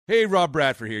Hey, Rob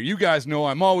Bradford here. You guys know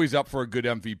I'm always up for a good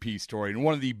MVP story, and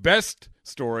one of the best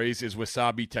stories is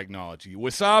Wasabi Technology.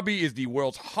 Wasabi is the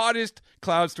world's hottest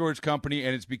cloud storage company,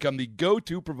 and it's become the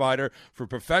go-to provider for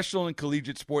professional and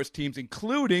collegiate sports teams,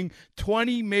 including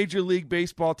 20 Major League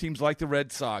Baseball teams like the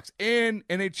Red Sox and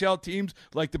NHL teams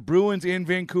like the Bruins and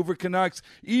Vancouver Canucks.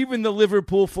 Even the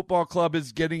Liverpool Football Club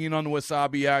is getting in on the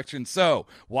Wasabi action. So,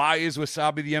 why is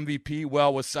Wasabi the MVP?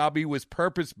 Well, Wasabi was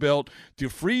purpose-built to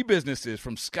free businesses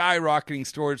from skyrocketing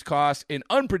storage costs and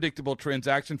unpredictable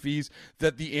transaction fees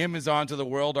that the Amazons of the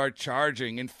world are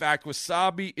charging. In fact,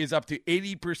 Wasabi is up to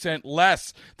 80%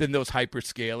 less than those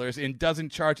hyperscalers and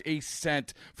doesn't charge a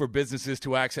cent for businesses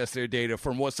to access their data.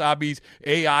 From Wasabi's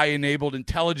AI-enabled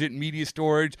intelligent media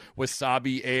storage,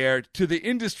 Wasabi Air, to the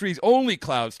industry's only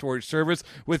cloud storage service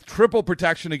with triple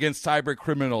protection against cyber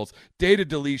criminals, data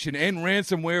deletion, and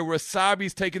ransomware,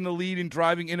 Wasabi's taken the lead in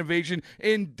driving innovation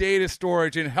in data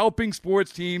storage and helping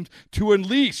sports teams to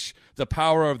unleash the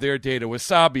power of their data.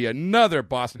 Wasabi, another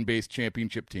Boston-based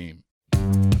championship team.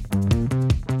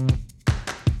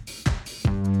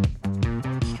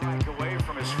 Strike away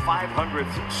from his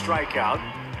 500th strikeout.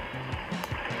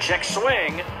 Check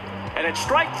swing, and it's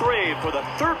strike three for the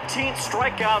 13th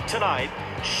strikeout tonight.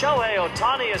 Shohei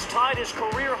Ohtani has tied his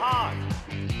career high.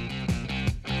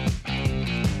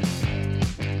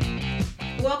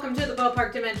 Welcome to the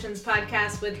Ballpark Dimensions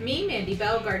podcast with me, Mandy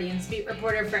Bell, Guardians beat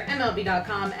reporter for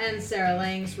MLB.com, and Sarah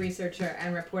Langs, researcher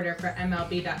and reporter for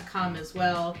MLB.com as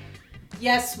well.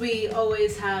 Yes, we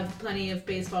always have plenty of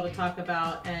baseball to talk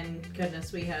about, and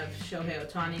goodness, we have Shohei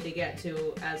Ohtani to get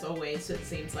to, as always, it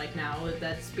seems like now.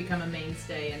 That's become a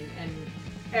mainstay and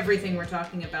everything we're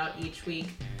talking about each week.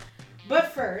 But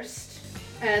first,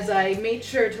 as I made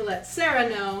sure to let Sarah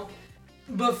know,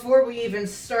 before we even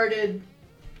started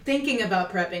thinking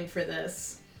about prepping for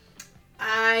this,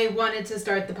 I wanted to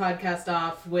start the podcast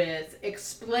off with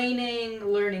explaining,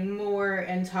 learning more,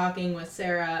 and talking with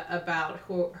Sarah about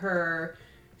her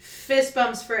fist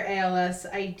bumps for ALS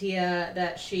idea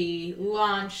that she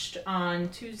launched on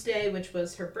Tuesday, which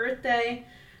was her birthday.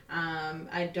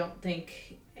 I don't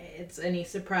think it's any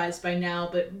surprise by now,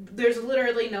 but there's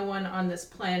literally no one on this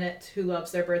planet who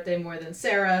loves their birthday more than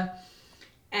Sarah.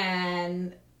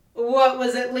 And what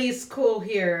was at least cool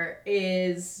here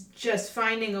is just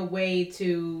finding a way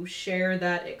to share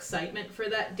that excitement for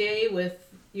that day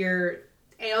with your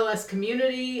ALS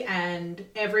community and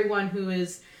everyone who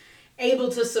is able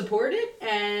to support it.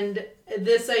 And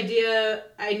this idea,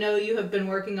 I know you have been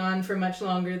working on for much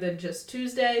longer than just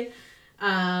Tuesday.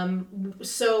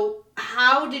 So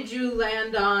how did you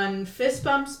land on fist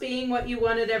bumps being what you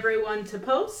wanted everyone to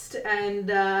post? And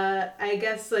I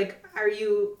guess, are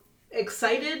you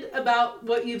excited about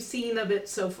what you've seen of it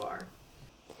so far?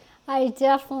 I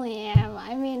definitely am.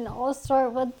 I mean, I'll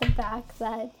start with the fact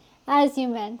that, as you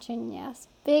mentioned, yes,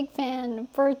 big fan.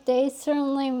 Birthday,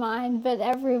 certainly mine, but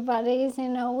everybody's.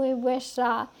 We wish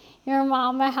your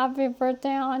mom a happy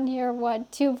birthday on here,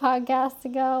 2 podcasts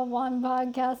ago, 1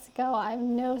 podcast ago. I have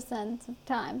no sense of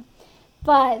time.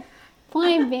 But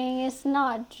point being, it's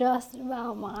not just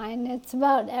about mine. It's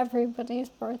about everybody's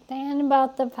birthday and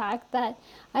about the fact that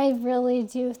I really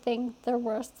do think they're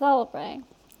worth celebrating.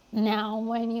 Now,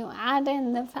 when you add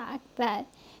in the fact that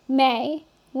May,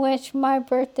 which my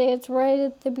birthday is right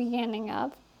at the beginning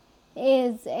of,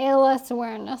 is ALS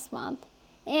Awareness Month,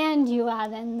 and you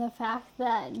add in the fact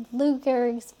that Lou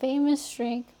Gehrig's famous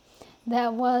streak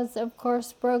that was, of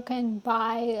course, broken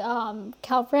by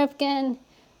Cal Ripken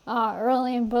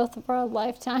early in both of our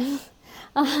lifetimes.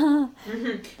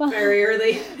 Very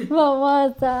early. But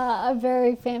was a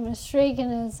very famous streak,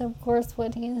 and is, of course,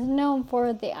 what he is known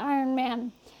for, the Iron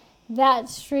Man. That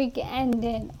streak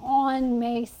ended on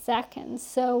May 2nd,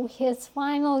 so his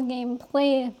final game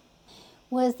played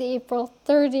was April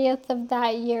 30th of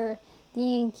that year. The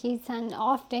Yankees had an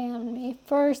off day on May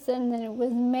 1st, and then it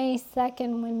was May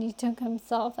 2nd when he took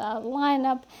himself out of the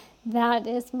lineup. That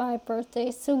is my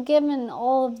birthday. So given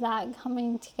all of that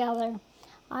coming together,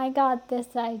 I got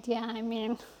this idea. I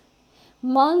mean,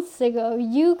 months ago,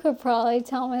 you could probably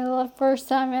tell me the first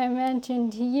time I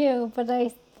mentioned to you, but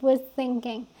I was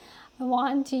thinking I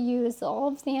want to use all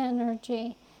of the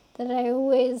energy that I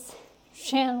always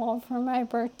channel for my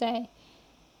birthday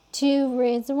to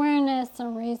raise awareness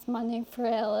and raise money for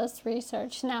ALS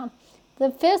research. Now, the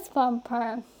fist bump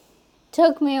part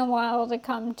took me a while to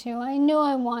come to. I knew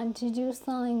I wanted to do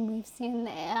something. We've seen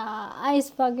the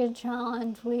Ice Bucket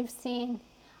Challenge. We've seen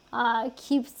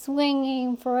Keep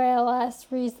Swinging for ALS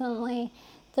recently.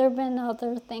 There have been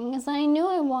other things. I knew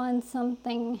I wanted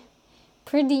something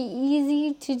pretty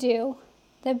easy to do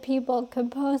that people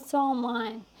could post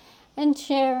online and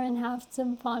share and have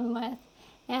some fun with.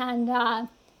 And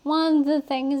one of the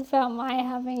things about my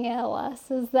having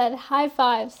ALS is that high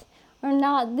fives are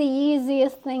not the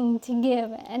easiest thing to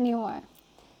give anywhere.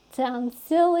 It sounds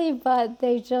silly, but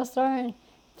they just aren't.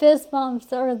 Fist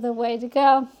bumps are the way to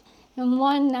go. And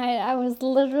one night I was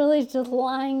literally just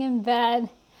lying in bed.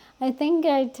 I think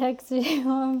I texted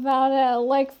you about it at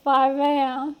like 5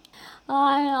 a.m.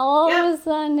 And all of a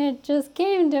sudden it just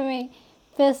came to me.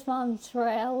 Fist bumps for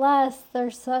ALS,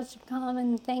 they're such a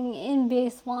common thing in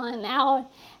baseball and out.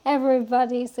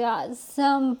 Everybody's got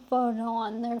some photo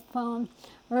on their phone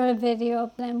or a video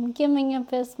of them giving a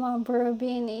fist bump, or it would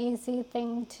be an easy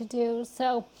thing to do.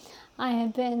 So I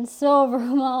have been so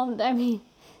overwhelmed. I mean,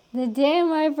 the day of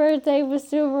my birthday was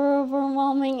super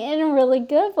overwhelming in a really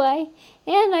good way.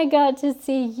 And I got to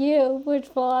see you, which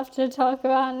we'll have to talk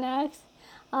about next.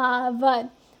 But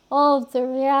all of the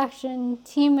reaction,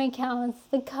 team accounts,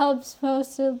 the Cubs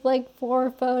posted like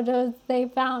 4 photos they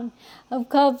found of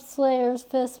Cubs players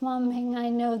fist bumping. I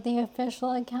know the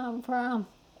official account for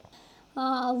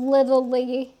Little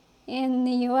League in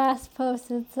the U.S.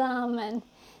 posted some, and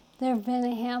there have been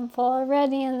a handful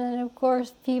already. And then, of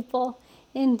course,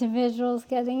 individuals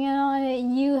getting in on it.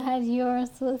 You had yours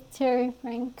with Terry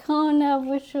Francona,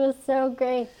 which was so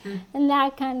great. And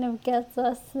that kind of gets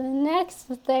us to the next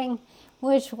thing,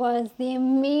 which was the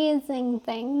amazing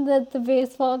thing that the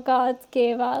baseball gods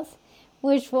gave us,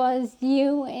 which was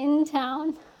you in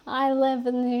town. I live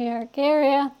in the New York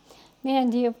area.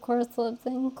 Mandy, of course, lives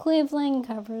in Cleveland,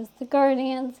 covers the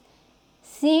Guardians.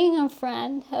 Seeing a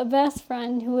friend, a best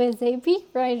friend, who is a beat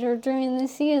writer during the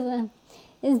season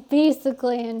is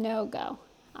basically a no-go.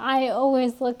 I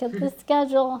always look at the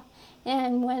schedule,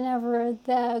 and whenever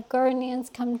the Guardians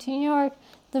come to New York,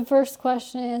 the first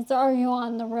question is, are you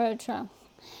on the road trip?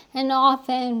 And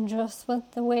often, just with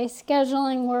the way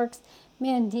scheduling works,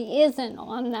 Mandy isn't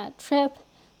on that trip.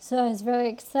 So I was very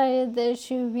excited that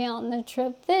she would be on the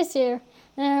trip this year.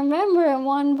 And I remember at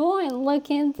one point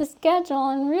looking at the schedule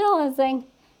and realizing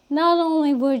not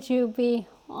only would you be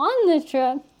on the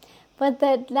trip, but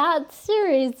that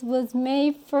series was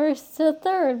May 1st to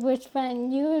 3rd, which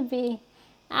meant you would be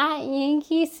at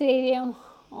Yankee Stadium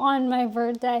on my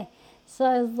birthday. So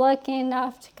I was lucky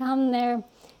enough to come there,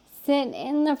 sit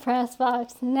in the press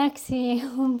box next to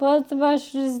you, both of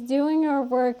us just doing our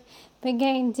work, but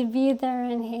getting to be there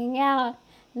and hang out.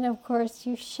 And of course,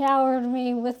 you showered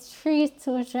me with treats,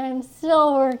 which I'm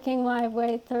still working my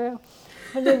way through.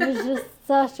 But it was just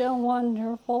such a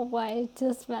wonderful way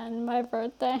to spend my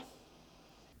birthday.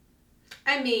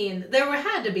 I mean, there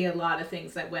had to be a lot of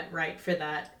things that went right for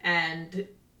that. And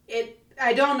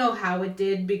I don't know how it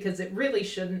did, because it really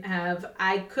shouldn't have.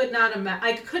 I could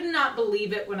not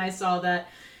believe it when I saw that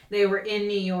they were in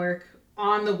New York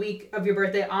on the week of your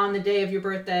birthday, on the day of your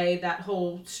birthday, that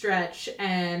whole stretch.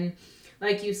 And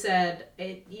like you said,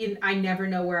 I never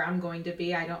know where I'm going to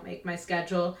be. I don't make my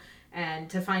schedule. And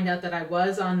to find out that I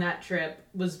was on that trip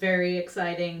was very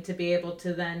exciting, to be able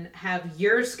to then have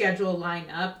your schedule line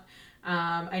up.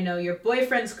 I know your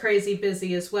boyfriend's crazy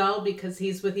busy as well, because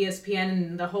he's with ESPN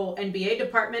and the whole NBA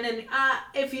department. And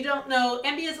if you don't know,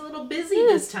 NBA is a little busy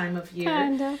this time of year.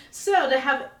 Kinda. So to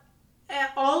have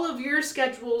all of your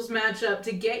schedules match up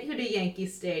to get you to Yankee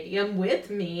Stadium with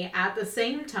me at the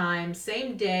same time,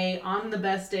 same day, on the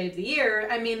best day of the year,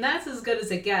 I mean, that's as good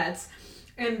as it gets.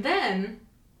 And then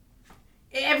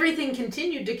everything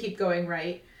continued to keep going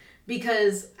right,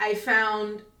 because I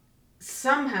found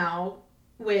somehow,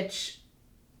 which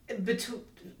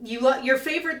your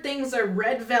favorite things are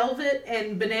red velvet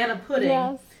and banana pudding.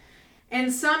 Yes.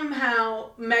 And somehow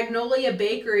Magnolia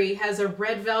Bakery has a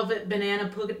red velvet banana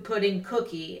pudding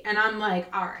cookie. And I'm like,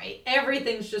 all right,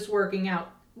 everything's just working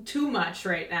out too much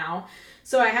right now.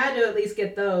 So I had to at least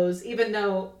get those, even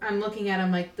though I'm looking at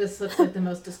them like, this looks like the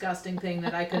most disgusting thing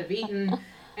that I could have eaten.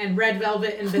 And red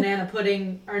velvet and banana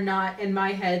pudding are not, in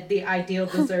my head, the ideal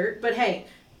dessert. But hey,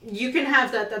 you can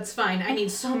have that. That's fine. I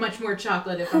need so much more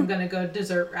chocolate if I'm going to go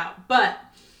dessert route. But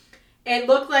it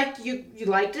looked like you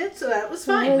liked it, so that was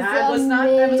fine. I was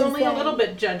only a little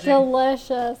bit judging.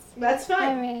 Delicious. That's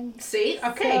fine. I mean, see?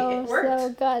 Okay, it worked. So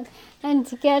good. And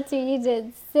to get to eat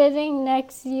it sitting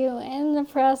next to you in the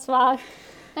press box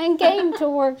and getting to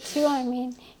work too. I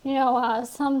mean,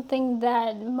 something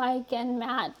that Mike and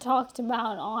Matt talked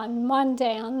about on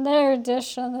Monday on their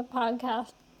edition of the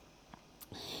podcast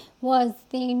was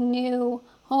the new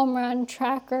home run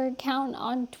tracker account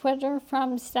on Twitter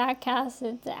from StatCast.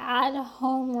 It's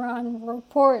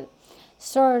 @HomeRunReport.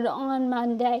 Started on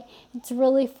Monday. It's a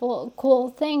really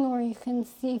cool thing where you can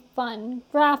see fun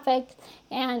graphics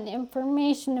and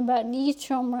information about each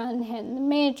home run hit in the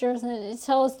majors, and it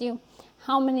tells you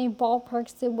how many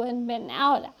ballparks it would have been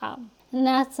out at. And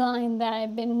that's something that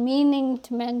I've been meaning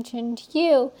to mention to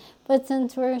you, but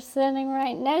since we're sitting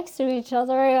right next to each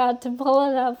other, I got to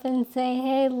pull it up and say,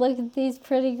 hey, look at these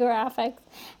pretty graphics.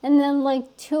 And then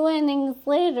like 2 innings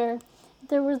later,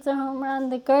 there was a home run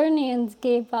the Guardians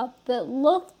gave up that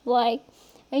looked like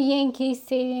a Yankee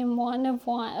Stadium 1 of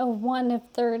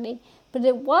 30. But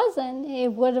it wasn't.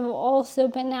 It would have also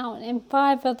been out in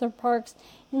 5 other parks,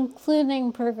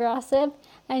 including Progressive.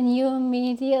 And you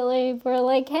immediately were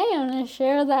like, hey, I'm going to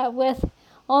share that with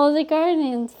all the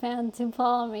Guardians fans who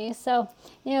follow me. So,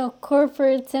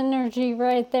 corporate synergy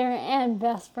right there and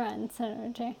best friend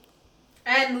synergy.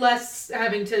 And less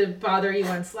having to bother you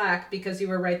on Slack because you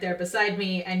were right there beside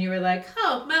me and you were like,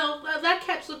 oh, Mel, that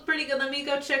catch looked pretty good. Let me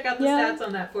go check out the stats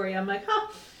on that for you. I'm like,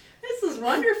 oh, this is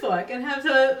wonderful. I can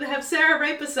have Sarah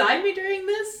right beside me during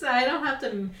this. I don't have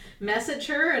to message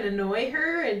her and annoy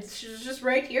her. And she's just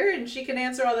right here and she can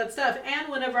answer all that stuff.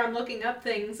 And whenever I'm looking up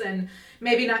things and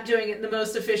maybe not doing it in the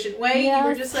most efficient way, you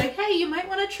were just like, hey, you might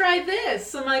want to try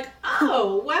this. I'm like,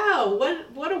 oh, wow,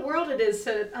 what a world it is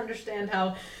to understand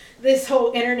how this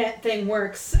whole internet thing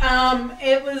works.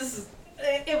 It was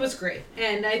great.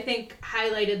 And I think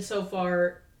highlighted so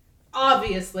far,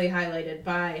 obviously highlighted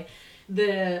by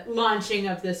the launching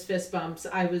of this Fist Bumps.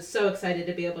 I was so excited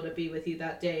to be able to be with you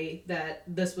that day that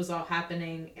this was all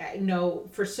happening. I know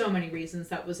for so many reasons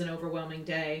that was an overwhelming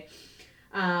day.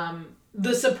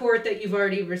 The support that you've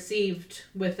already received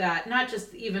with that, not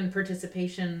just even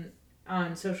participation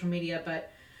on social media,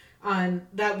 but on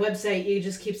that website, you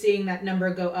just keep seeing that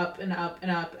number go up and up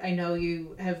and up. I know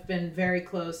you have been very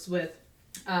close with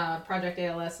Project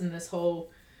ALS and this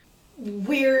whole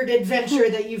weird adventure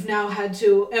that you've now had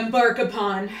to embark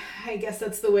upon. I guess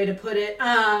that's the way to put it.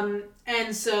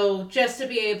 And so just to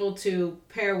be able to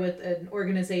pair with an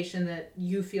organization that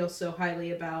you feel so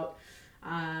highly about,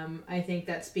 I think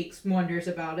that speaks wonders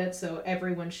about it. So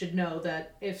everyone should know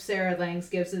that if Sarah Langs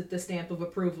gives it the stamp of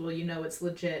approval, it's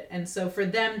legit. And so for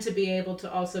them to be able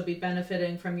to also be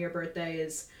benefiting from your birthday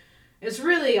is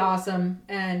really awesome.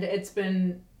 And it's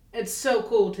so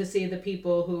cool to see the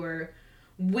people who are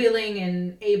willing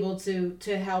and able to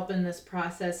help in this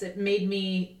process. It made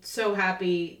me so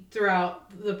happy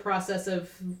throughout the process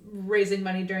of raising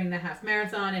money during the half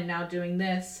marathon and now doing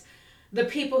this. The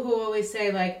people who always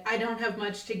say, like, I don't have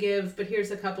much to give, but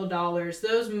here's a couple dollars.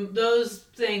 Those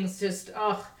things just,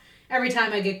 every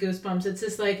time I get goosebumps. It's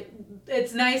just like,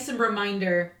 it's nice and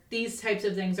reminder. These types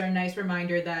of things are a nice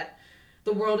reminder that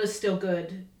the world is still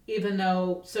good, even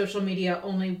though social media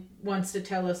only wants to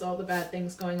tell us all the bad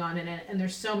things going on in it. And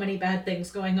there's so many bad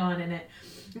things going on in it.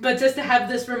 But just to have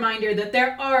this reminder that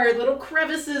there are little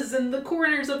crevices in the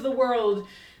corners of the world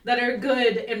that are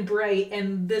good and bright,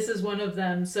 and this is one of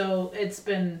them. So it's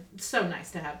been so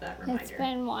nice to have that reminder. It's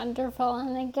been wonderful.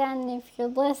 And again, if you're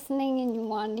listening and you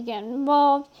want to get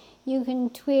involved, you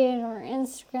can tweet or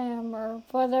Instagram or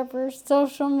whatever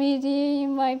social media you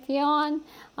might be on,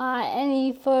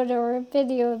 any photo or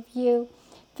video of you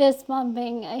fist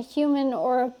bumping a human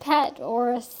or a pet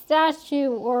or a statue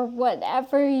or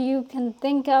whatever you can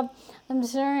think of. I'm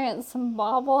staring at some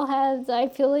bobbleheads. I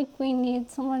feel like we need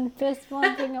someone fist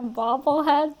bumping a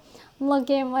bobblehead. I'm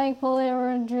looking at my Julio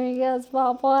Rodriguez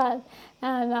bobblehead,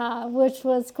 and which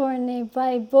was coordinated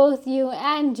by both you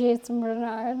and Jason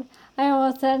Bernard. I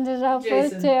almost ended up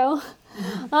with two.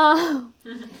 But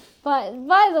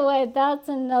by the way, that's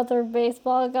another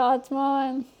baseball gods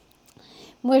moment,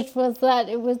 which was that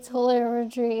it was Julio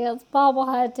Rodriguez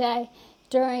bobblehead day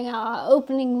during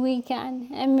opening weekend,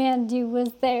 and Mandy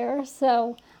was there,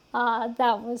 so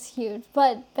that was huge.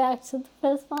 But back to the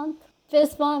fist bump.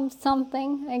 Fist bump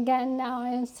something. Again, now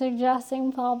I'm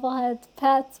suggesting bobbleheads,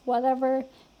 pets, whatever,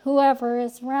 whoever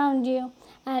is around you.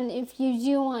 And if you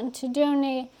do want to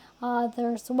donate,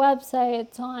 there's a website.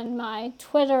 It's on my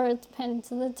Twitter. It's pinned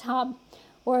to the top.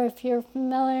 Or if you're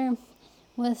familiar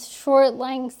with short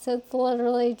links, it's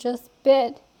literally just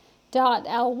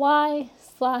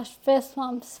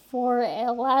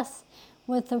bit.ly/fistbumps4ALS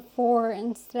with a 4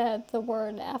 instead of the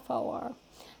word FOR.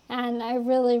 And I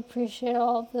really appreciate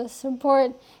all of the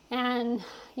support, and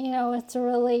it's a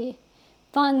really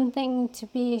fun thing to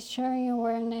be sharing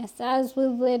awareness as we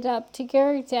lead up to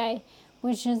Garrick Day,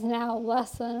 which is now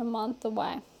less than a month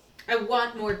away. I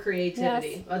want more creativity.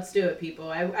 Yes. Let's do it,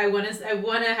 people. I want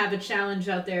to have a challenge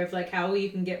out there of like how you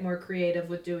can get more creative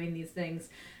with doing these things.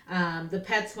 The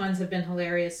pets ones have been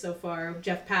hilarious so far.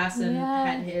 Jeff Passan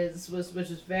had his, which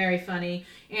was very funny.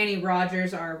 Annie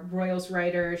Rogers, our Royals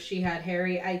writer, she had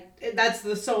Harry. That's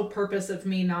the sole purpose of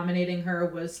me nominating her,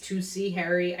 was to see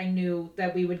Harry. I knew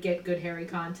that we would get good Harry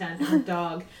content. Her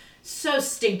dog so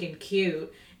stinking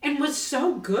cute and was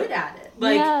so good at it.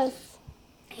 Like, yes.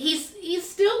 He's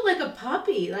still like a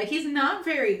puppy. Like, he's not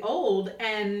very old,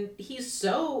 and he's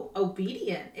so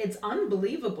obedient. It's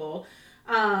unbelievable.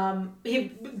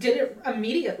 He did it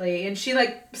immediately, and she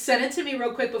like sent it to me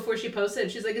real quick before she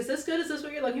posted. She's like, "Is this good? Is this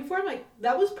what you're looking for?" I'm like,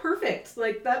 "That was perfect.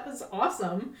 Like, that was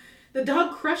awesome." The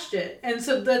dog crushed it. And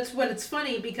so that's when it's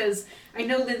funny, because I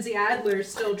know Lindsay Adler's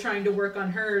still trying to work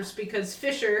on hers, because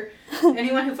Fisher,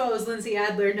 anyone who follows Lindsay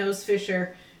Adler knows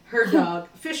Fisher, her dog.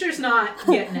 Fisher's not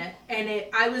getting it. And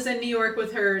I was in New York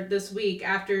with her this week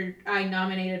after I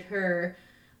nominated her,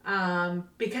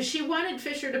 because she wanted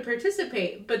Fisher to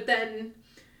participate, but then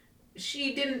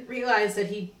she didn't realize that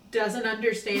he doesn't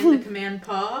understand the command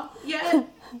paw yet.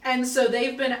 And so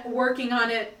they've been working on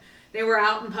it. They were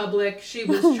out in public. She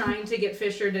was trying to get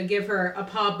Fisher to give her a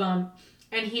paw bump,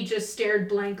 and he just stared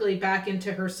blankly back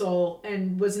into her soul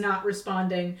and was not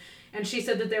responding. And she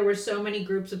said that there were so many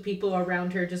groups of people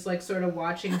around her just like sort of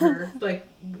watching her. Like,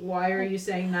 why are you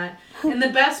saying that? And the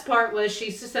best part was she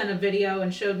sent a video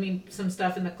and showed me some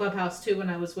stuff in the clubhouse too when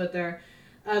I was with her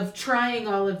of trying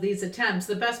all of these attempts.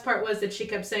 The best part was that she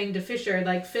kept saying to Fisher,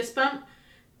 like, fist bump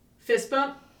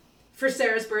for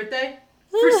Sarah's birthday.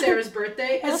 For Sarah's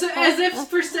birthday. As if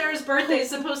for Sarah's birthday is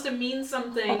supposed to mean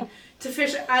something to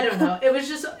Fisher. I don't know.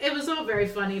 It was all very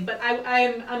funny, but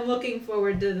I'm looking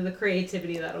forward to the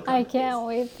creativity that'll come. I can't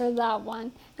wait for that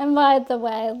one. And by the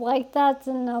way, like, that's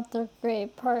another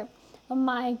great part of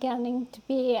my getting to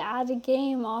be at a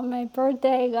game on my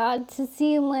birthday. I got to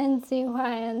see Lindsay, who I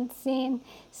hadn't seen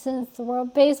since the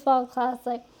World Baseball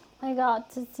Classic. I got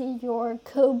to see your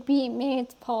co-beat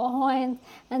mates, Paul Hoynes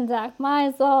and Zach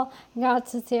Meisel. I got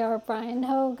to see our Brian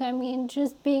Hogue. I mean,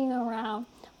 just being around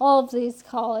all of these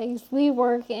colleagues. We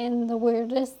work in the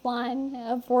weirdest line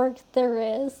of work there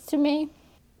is to me.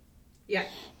 Yeah.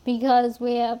 Because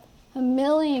we have a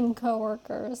million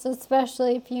coworkers,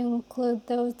 especially if you include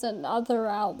those in other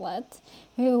outlets,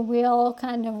 who we all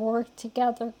kind of work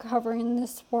together covering the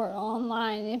sport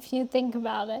online. If you think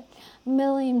about it, a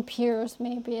million peers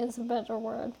maybe is a better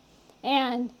word.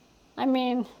 And, I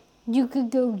mean, you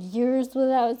could go years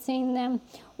without seeing them,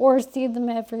 or see them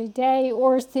every day,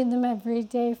 or see them every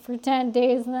day for 10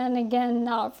 days, and then again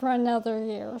not for another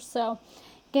year. So,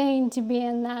 getting to be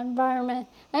in that environment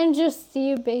and just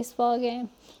see a baseball game,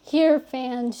 hear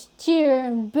fans cheer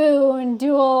and boo and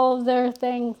do all of their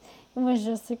things. It was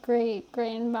just a great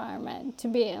environment to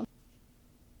be in.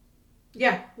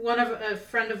 Yeah, a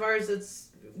friend of ours that's,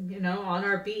 on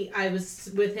our beat, I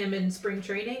was with him in spring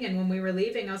training, and when we were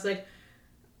leaving, I was like,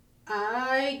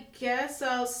 I guess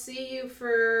I'll see you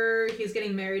he's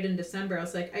getting married in December. I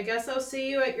was like, I guess I'll see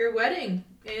you at your wedding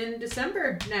in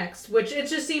December next, which it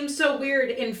just seems so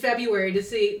weird in February to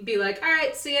be like, all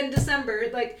right, see you in December.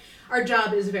 Like, our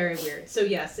job is very weird. So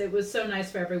yes, it was so nice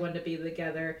for everyone to be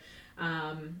together.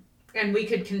 And we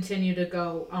could continue to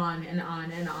go on and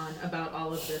on and on about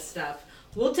all of this stuff.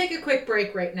 We'll take a quick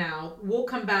break right now. We'll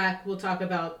come back. We'll talk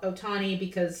about Ohtani,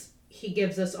 because he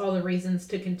gives us all the reasons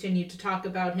to continue to talk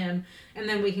about him. And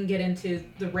then we can get into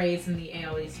the Rays and the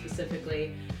AL East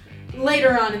specifically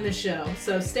later on in the show.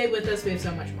 So stay with us. We have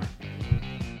so much more.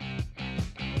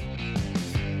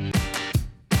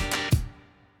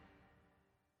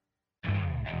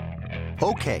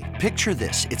 Okay, picture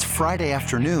this. It's Friday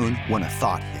afternoon when a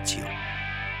thought hits you.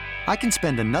 I can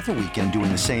spend another weekend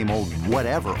doing the same old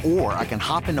whatever, or I can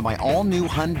hop into my all-new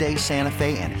Hyundai Santa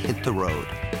Fe and hit the road.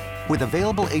 With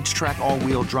available H-Track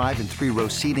all-wheel drive and 3-row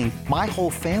seating, my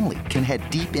whole family can head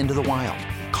deep into the wild.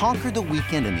 Conquer the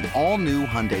weekend in the all-new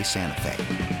Hyundai Santa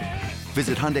Fe.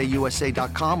 Visit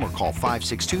HyundaiUSA.com or call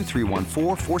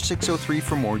 562-314-4603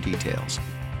 for more details.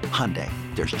 Hyundai,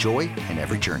 there's joy in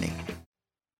every journey.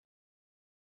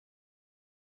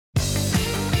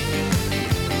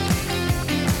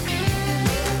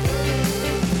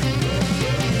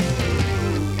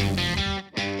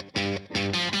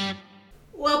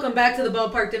 Welcome back to the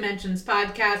Ballpark Dimensions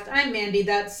podcast. I'm Mandy,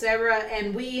 that's Sarah,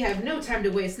 and we have no time to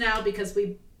waste now because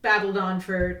we babbled on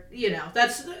for,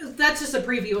 that's just a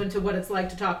preview into what it's like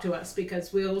to talk to us,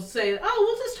 because we'll say,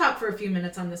 we'll just talk for a few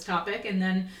minutes on this topic, and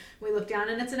then we look down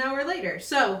and it's an hour later.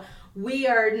 So we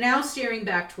are now steering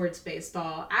back towards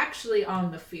baseball, actually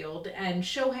on the field, and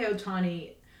Shohei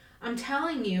Ohtani, I'm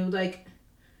telling you, like,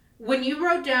 when you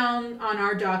wrote down on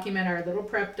our document, our little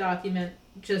prep document,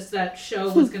 just that show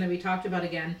was going to be talked about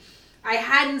again, I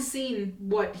hadn't seen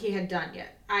what he had done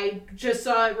yet. I just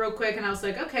saw it real quick and I was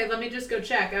like, okay, let me just go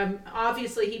check.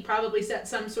 Obviously, he probably set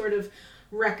some sort of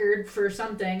record for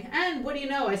something. And what do you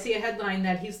know? I see a headline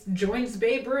that he joins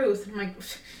Babe Ruth. I'm like,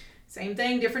 same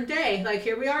thing, different day. Like,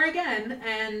 here we are again.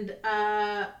 And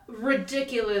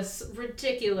ridiculous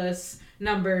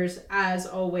numbers as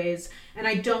always. And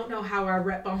I don't know how our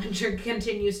Rhett Bollinger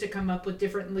continues to come up with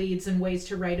different leads and ways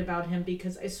to write about him,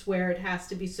 because I swear it has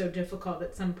to be so difficult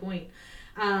at some point.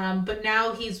 But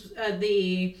now he's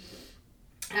the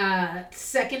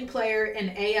second player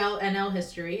in AL/NL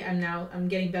history. I'm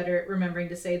getting better at remembering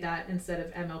to say that instead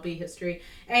of MLB history.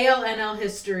 AL/NL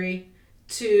history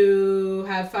to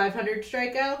have 500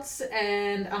 strikeouts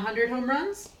and 100 home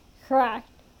runs? Correct.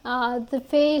 The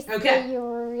face that you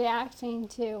were reacting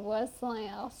to was something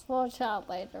else. We'll chat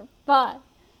later. But,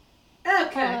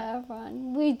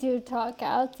 everyone, we do talk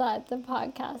outside the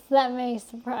podcast. That may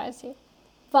surprise you.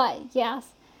 But, yes,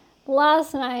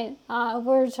 last night, we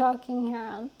were talking here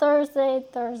on Thursday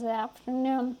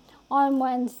afternoon. On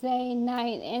Wednesday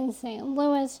night in St.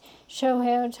 Louis,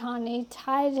 Shohei Ohtani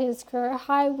tied his career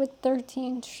high with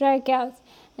 13 strikeouts,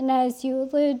 and as you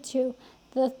allude to,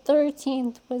 the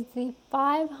 13th was the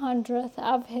 500th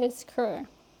of his career.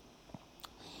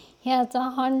 He has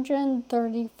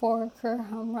 134 career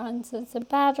home runs as a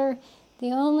batter.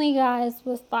 The only guys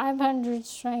with 500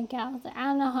 strikeouts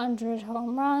and 100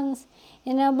 home runs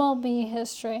in MLB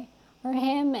history are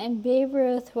him and Babe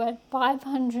Ruth, who had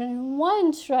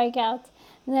 501 strikeouts,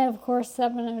 and then, of course,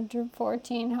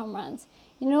 714 home runs.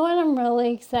 You know what I'm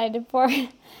really excited for? And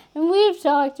we've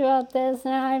talked about this,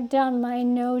 and I've done my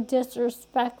no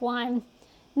disrespect line.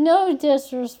 No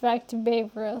disrespect to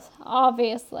Babe Ruth,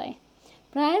 obviously.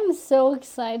 But I am so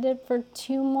excited for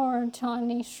 2 more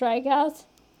Ohtani strikeouts,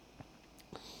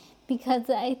 because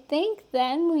I think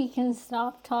then we can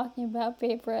stop talking about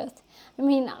Babe Ruth. I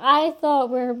mean, I thought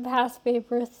we were past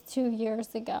Babe Ruth 2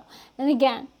 years ago. And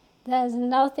again, that is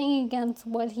nothing against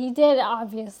what he did.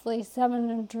 Obviously,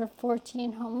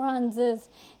 714 home runs is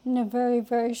in a very,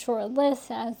 very short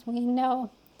list, as we know.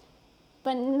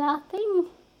 But nothing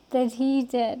that he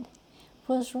did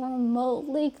was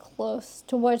remotely close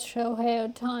to what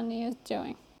Shohei Ohtani is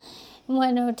doing.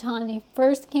 When Ohtani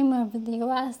first came over the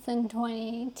U.S. in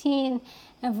 2018,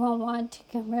 everyone wanted to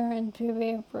compare him to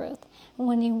Babe Ruth. And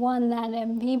when he won that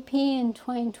MVP in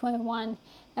 2021,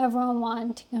 everyone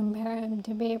wanted to compare him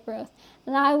to Babe Ruth.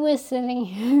 And I was sitting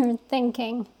here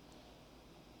thinking,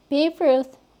 Babe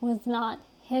Ruth was not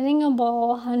hitting a ball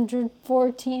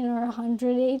 114 or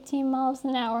 118 miles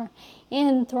an hour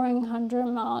and throwing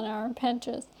 100-mile-an-hour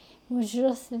pitches. It was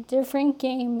just a different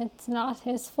game. It's not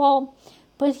his fault.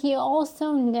 But he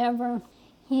also never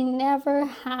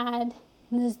had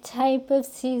the type of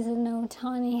season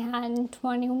Ohtani had in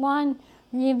 21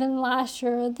 or even last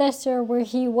year or this year, where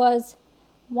he was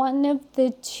one of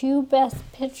the 2 best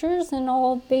pitchers in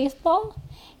all of baseball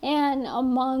and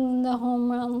among the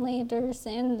home run leaders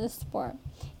in the sport.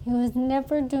 He was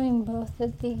never doing both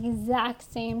at the exact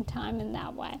same time in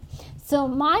that way. So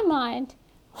in my mind,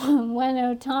 when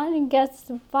Ohtani gets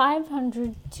to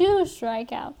 502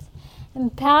 strikeouts,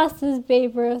 and passes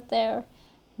Babe Ruth there,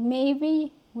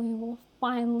 maybe we will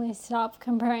finally stop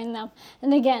comparing them.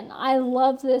 And again, I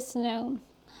love this note.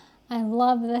 I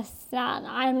love this stat.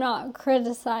 I'm not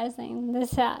criticizing the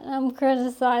stat. I'm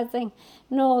criticizing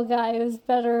an old guy who's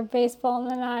better at baseball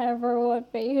than I ever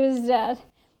would be, who's dead.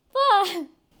 But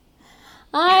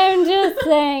I'm just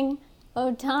saying,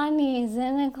 Ohtani is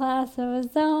in a class of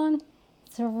his own.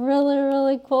 It's a really,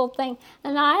 really cool thing.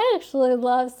 And I actually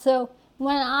love,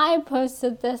 when I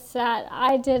posted this stat,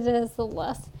 I did it as a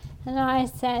list, and I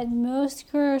said most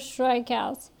career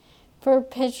strikeouts for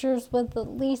pitchers with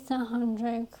at least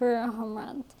 100 career home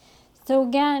runs. So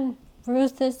again,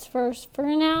 Ruth is first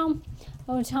for now.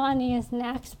 Ohtani is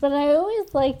next, but I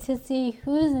always like to see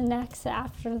who's next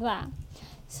after that.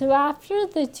 So after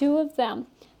the 2 of them,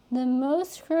 the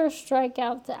most career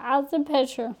strikeouts as a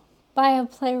pitcher by a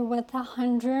player with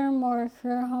 100 or more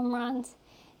career home runs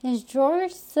is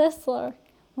George Sisler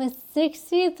with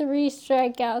 63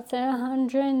 strikeouts and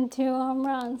 102 home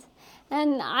runs.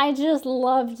 And I just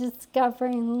love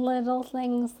discovering little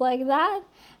things like that.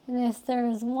 And if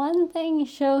there's one thing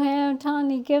Shohei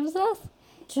Ohtani gives us,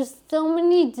 just so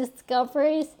many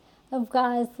discoveries of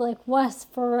guys like Wes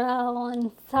Farrell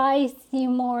and Cy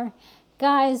Seymour,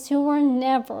 guys who were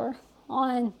never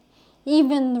on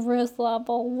even the Ruth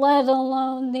level, let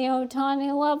alone the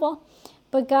Ohtani level.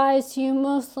 But guys you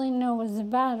mostly know as a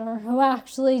batter who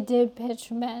actually did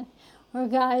pitch men, or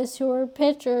guys who were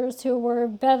pitchers who were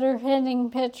better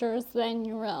hitting pitchers than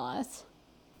you realize.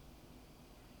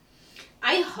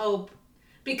 I hope,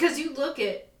 because you look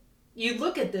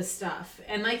at this stuff,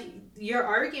 and like your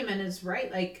argument is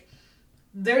right. Like,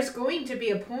 there's going to be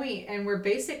a point, and we're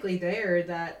basically there,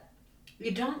 that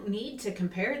you don't need to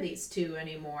compare these 2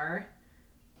 anymore.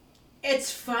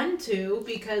 It's fun, too,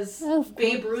 because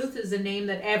Babe Ruth is a name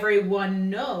that everyone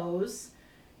knows.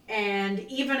 And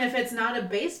even if it's not a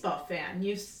baseball fan,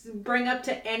 you bring up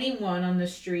to anyone on the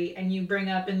street and you bring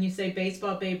up and you say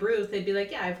baseball Babe Ruth, they'd be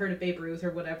like, yeah, I've heard of Babe Ruth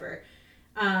or whatever.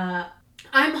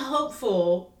 I'm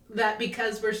hopeful that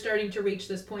because we're starting to reach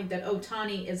this point that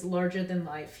Ohtani is larger than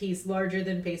life. He's larger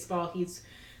than baseball. He's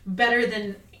better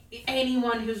than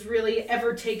anyone who's really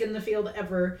ever taken the field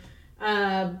ever.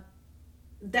 That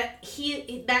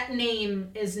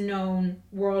name is known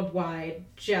worldwide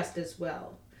just as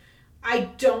well.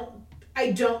 I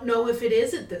don't know if it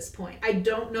is at this point. I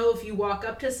don't know if you walk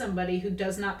up to somebody who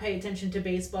does not pay attention to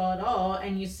baseball at all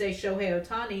and you say Shohei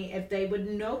Ohtani, if they would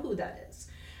know who that is.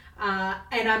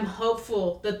 And I'm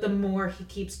hopeful that the more he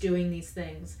keeps doing these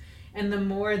things and the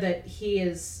more that he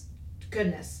is,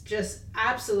 goodness, just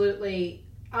absolutely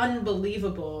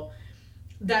unbelievable,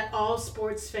 that all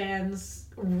sports fans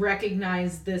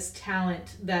recognize this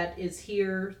talent that is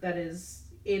here, that is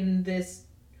in this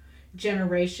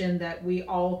generation, that we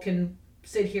all can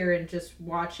sit here and just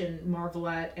watch and marvel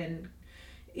at. And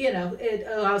it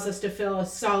allows us to fill a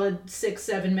solid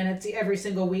 6-7 minutes every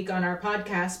single week on our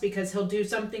podcast, because he'll do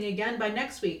something again by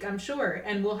next week, I'm sure,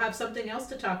 and we'll have something else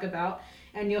to talk about,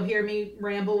 and you'll hear me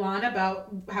ramble on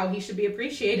about how he should be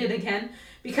appreciated again,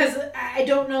 because I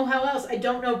don't know how else. I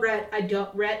don't know, Brett,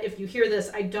 if you hear this,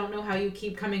 I don't know how you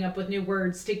keep coming up with new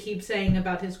words to keep saying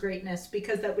about his greatness,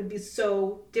 because that would be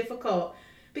so difficult.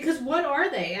 Because what are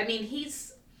they? I mean,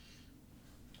 he's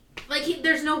like,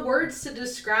 there's no words to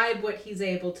describe what he's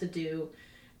able to do.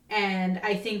 And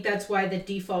I think that's why the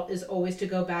default is always to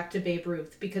go back to Babe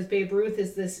Ruth, because Babe Ruth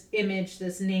is this image,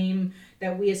 this name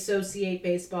that we associate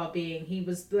baseball being. He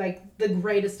was like the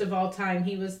greatest of all time.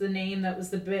 He was the name that was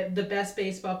the best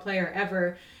baseball player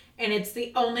ever. And it's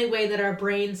the only way that our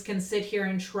brains can sit here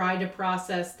and try to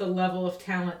process the level of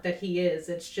talent that he is.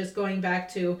 It's just going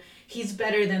back to, he's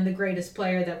better than the greatest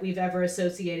player that we've ever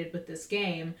associated with this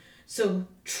game. So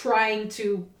trying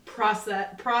to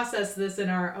process this in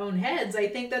our own heads, I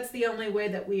think that's the only way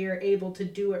that we are able to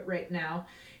do it right now.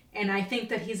 And I think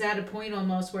that he's at a point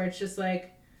almost where it's just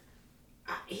like,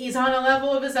 he's on a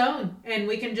level of his own, and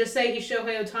we can just say he's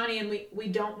Shohei Ohtani, and we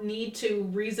don't need to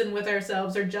reason with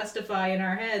ourselves or justify in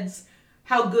our heads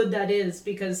how good that is,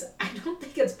 because I don't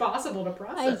think it's possible to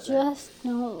process it. I just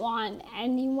don't want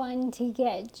anyone to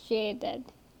get jaded.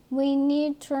 We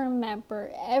need to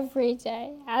remember every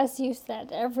day, as you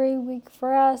said, every week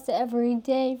for us, every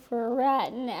day for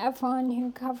Rat and everyone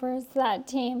who covers that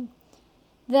team,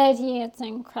 that he is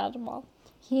incredible.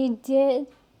 He did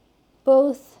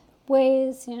both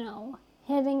ways,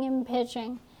 hitting and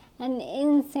pitching, an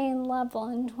insane level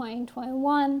in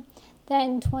 2021.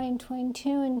 Then 2022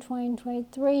 and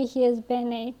 2023, he has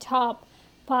been a top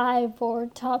 5 or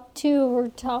top 2 or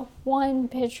top 1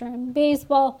 pitcher in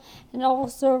baseball, and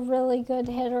also a really good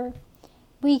hitter.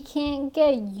 We can't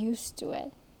get used to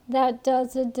it. That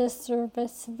does a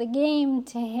disservice to the game,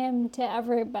 to him, to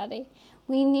everybody.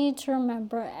 We need to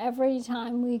remember every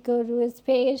time we go to his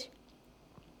page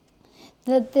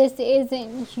that this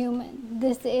isn't human.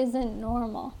 This isn't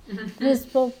normal.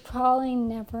 This will probably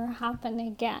never happen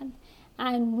again.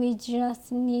 And we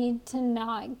just need to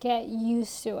not get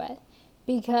used to it,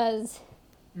 because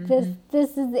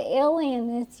this is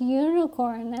alien, it's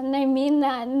unicorn, and I mean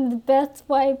that in the best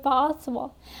way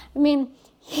possible. I mean,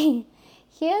 he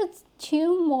has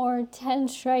 2 more 10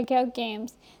 strikeout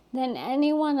games than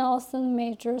anyone else in the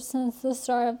majors since the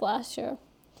start of last year.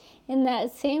 In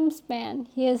that same span,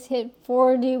 he has hit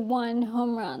 41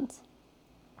 home runs.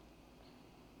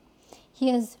 He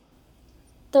has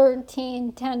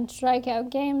 13 10 strikeout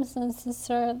games since the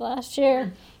start of last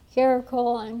year. Garrett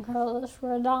Cole and Carlos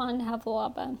Rodon have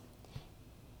 11.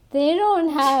 They don't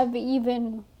have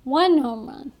even 1 home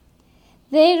run.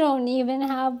 They don't even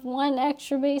have 1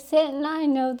 extra base hit, and I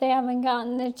know they haven't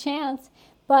gotten the chance,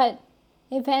 but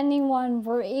if anyone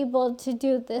were able to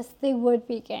do this, they would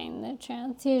be getting the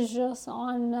chance. He's just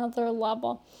on another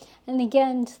level. And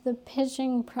again, to the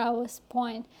pitching prowess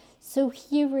point, so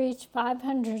he reached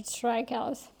 500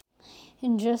 strikeouts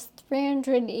in just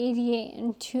 388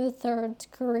 and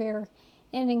 2/3 career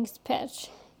innings pitched.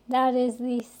 That is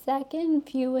the second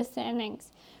fewest innings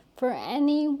for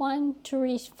anyone to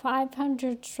reach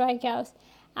 500 strikeouts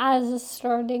as a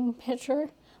starting pitcher,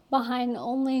 behind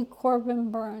only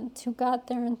Corbin Burns, who got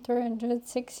there in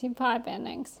 365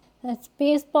 innings. That's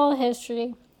baseball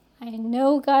history. I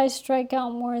know guys strike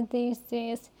out more these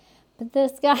days, but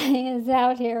this guy is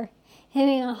out here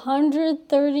hitting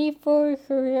 134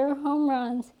 career home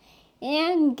runs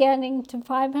and getting to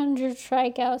 500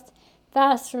 strikeouts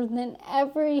faster than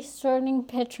every starting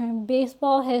pitcher in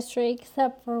baseball history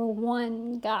except for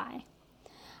one guy.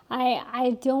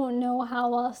 I don't know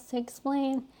how else to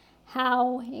explain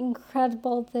how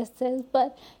incredible this is,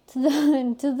 but to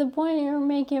the point you're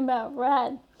making about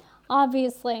Red,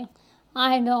 obviously,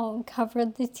 I don't cover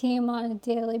the team on a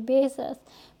daily basis,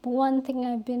 but one thing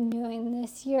I've been doing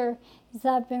this year is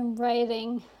I've been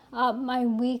writing up my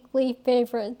weekly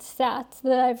favorite stats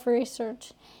that I've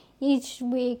researched each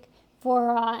week for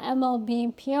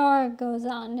MLB PR. It goes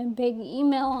out in a big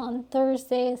email on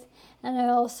Thursdays, and I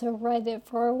also write it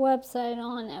for our website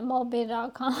on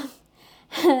MLB.com.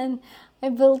 And I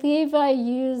believe I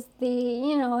use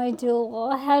I do a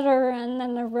little header and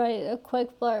then I write a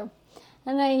quick blurb.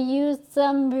 And I used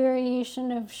some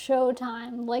variation of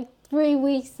Showtime, like 3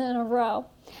 weeks in a row.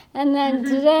 And then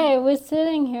today I was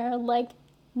sitting here like,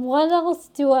 what else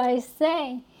do I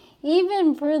say?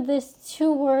 Even for this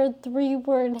 2-word,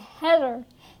 3-word header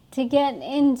to get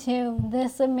into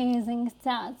this amazing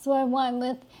stat. So I went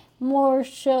with more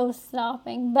show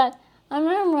stopping. But I'm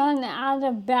going to run out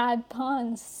of bad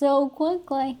puns so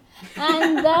quickly.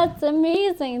 And that's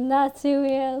amazing. That's who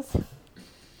he is.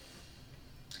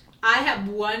 I have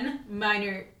one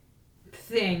minor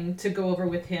thing to go over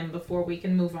with him before we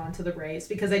can move on to the Rays,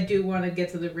 because I do want to get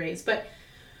to the Rays. But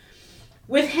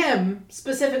with him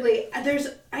specifically, there's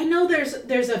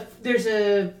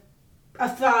a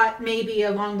thought maybe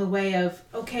along the way of,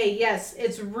 okay, yes,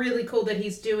 it's really cool that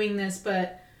he's doing this,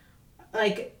 but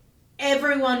like,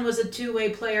 everyone was a two-way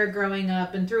player growing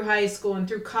up and through high school and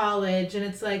through college, and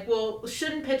it's like, well,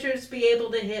 shouldn't pitchers be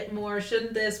able to hit more?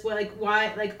 Shouldn't this, like,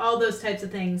 why, like, all those types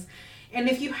of things. And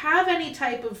if you have any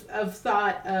type of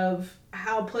thought of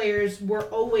how players were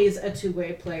always a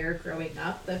two-way player growing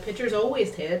up, the pitchers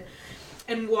always hit,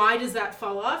 and why does that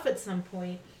fall off at some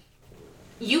point?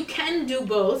 You can do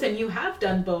both, and you have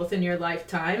done both in your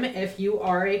lifetime if you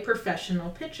are a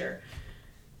professional pitcher.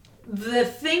 The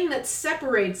thing that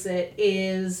separates it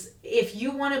is if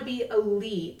you want to be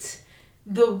elite,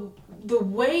 the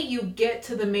way you get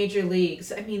to the major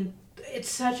leagues, I mean, it's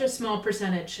such a small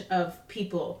percentage of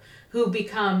people who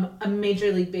become a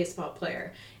Major League Baseball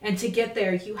player. And to get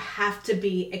there, you have to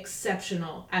be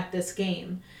exceptional at this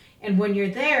game. And when you're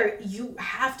there, you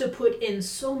have to put in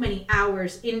so many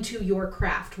hours into your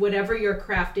craft, whatever your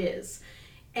craft is.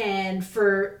 And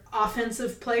for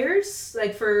offensive players,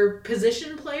 like for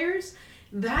position players,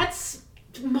 that's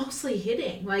mostly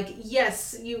hitting. Like,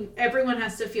 yes, everyone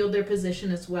has to field their position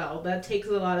as well. That takes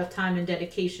a lot of time and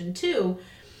dedication too.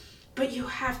 But you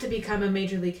have to become a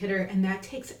major league hitter, and that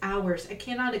takes hours. I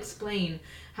cannot explain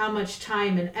how much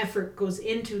time and effort goes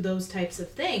into those types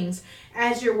of things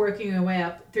as you're working your way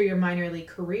up through your minor league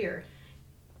career.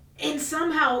 And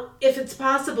somehow, if it's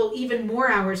possible, even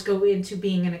more hours go into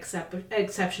being an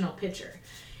exceptional pitcher.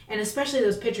 And especially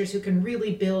those pitchers who can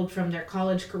really build from their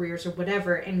college careers or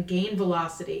whatever and gain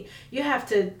velocity. You have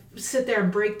to sit there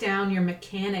and break down your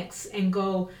mechanics and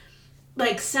go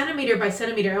like centimeter by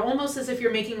centimeter, almost as if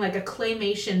you're making like a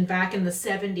claymation back in the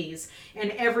 70s.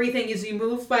 And everything is, you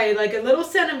move by like a little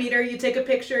centimeter, you take a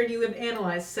picture and you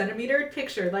analyze centimeter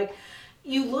picture. Like,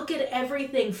 you look at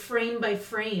everything frame by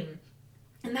frame.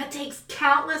 And that takes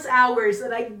countless hours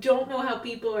that I don't know how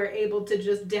people are able to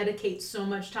just dedicate so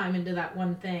much time into that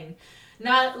one thing.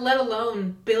 Not let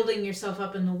alone building yourself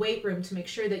up in the weight room to make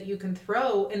sure that you can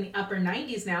throw in the upper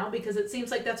 90s now, because it seems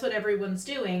like that's what everyone's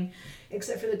doing,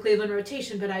 except for the Cleveland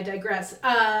rotation, but I digress.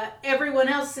 Everyone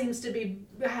else seems to be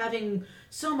having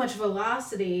so much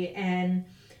velocity, and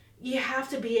you have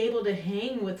to be able to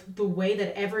hang with the way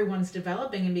that everyone's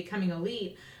developing and becoming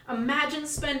elite. Imagine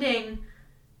spending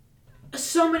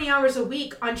so many hours a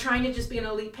week on trying to just be an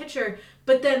elite pitcher,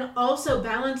 but then also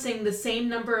balancing the same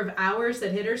number of hours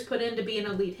that hitters put in to be an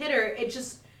elite hitter.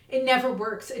 It never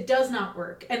works. It does not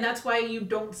work. And that's why you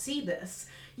don't see this.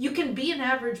 You can be an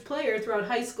average player throughout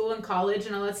high school and college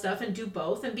and all that stuff and do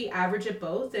both and be average at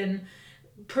both. And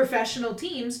professional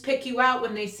teams pick you out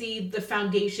when they see the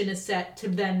foundation is set to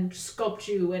then sculpt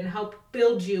you and help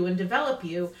build you and develop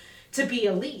you to be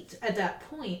elite at that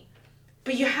point.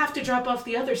 But you have to drop off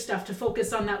the other stuff to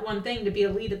focus on that one thing, to be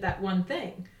elite at that one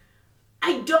thing.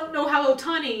 I don't know how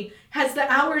Ohtani has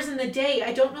the hours in the day.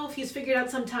 I don't know if he's figured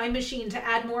out some time machine to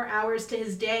add more hours to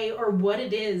his day, or what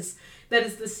it is that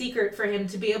is the secret for him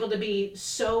to be able to be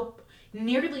so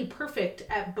nearly perfect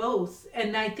at both.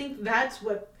 And I think that's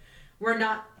what we're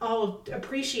not all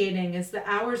appreciating, is the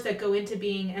hours that go into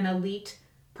being an elite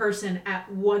person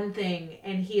at one thing.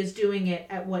 And he is doing it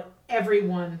at what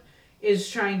everyone is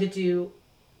trying to do.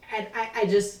 And I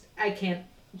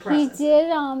process. He did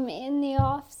in the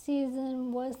off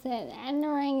season, was it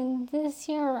entering this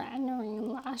year or entering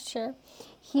last year?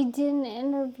 He did an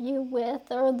interview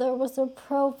with, or there was a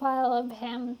profile of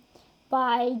him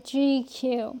by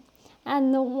GQ.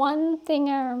 And the one thing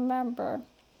I remember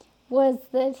was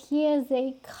that he has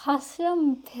a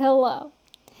custom pillow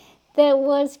that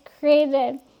was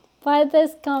created by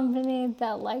this company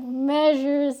that like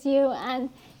measures you, and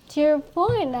to your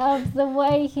point of the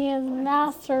way he has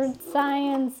mastered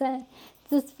science and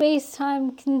the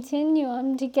space-time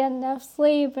continuum to get enough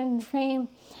sleep and train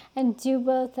and do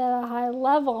both at a high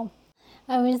level.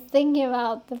 I was thinking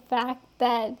about the fact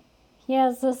that he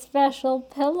has a special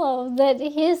pillow that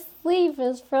his sleep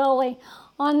is really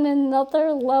on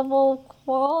another level of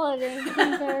quality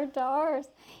compared to ours.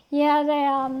 He had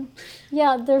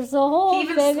there's a whole He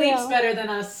even video. sleeps better than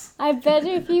us. I bet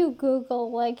if you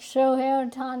Google like Shohei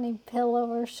Ohtani pillow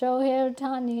or Shohei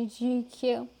Ohtani GQ,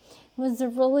 it was a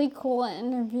really cool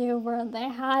interview where they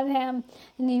had him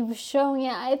and he was showing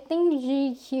it. I think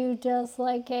GQ does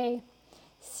like a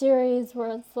series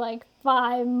where it's like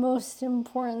 5 most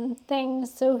important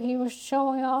things, so he was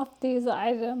showing off these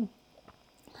items.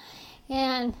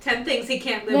 And 10 things he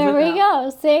can't live there without. we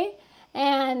go, see?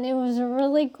 And it was a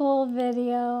really cool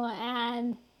video,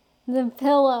 and the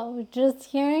pillow, just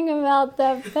hearing about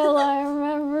that pillow, I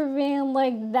remember being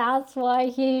like, that's why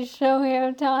he's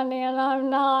Shohei Ohtani and I'm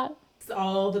not. It's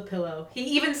all the pillow. He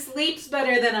even sleeps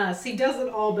better than us. He does it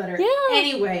all better. Yeah.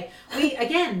 Anyway,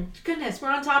 goodness,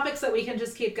 we're on topics that we can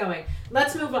just keep going.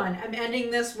 Let's move on. I'm ending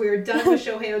this. We're done with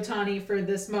Shohei Ohtani for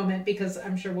this moment because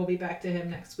I'm sure we'll be back to him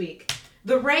next week.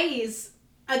 The Rays,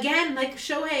 again, like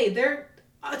Shohei, they're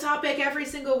a topic every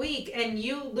single week. And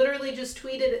you literally just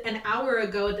tweeted an hour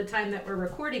ago at the time that we're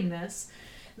recording this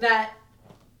that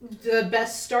the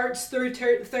best starts through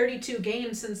 32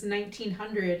 games since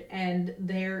 1900, and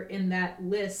they're in that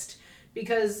list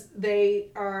because they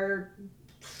are,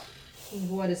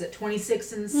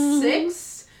 26 and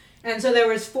 6? And so there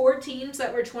was 4 teams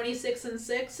that were 26 and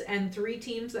 6 and 3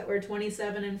 teams that were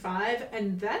 27 and 5,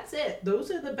 and that's it.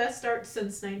 Those are the best starts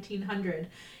since 1900.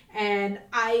 And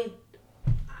I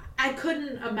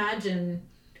couldn't imagine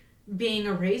being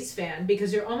a Rays fan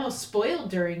because you're almost spoiled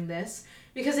during this.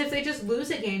 Because if they just lose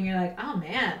a game, you're like, oh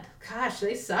man, gosh,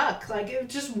 they suck. Like, it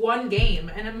was just one game.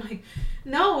 And I'm like,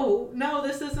 no,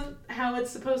 this isn't how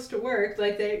it's supposed to work.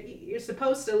 Like, you're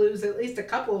supposed to lose at least a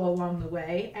couple along the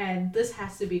way. And this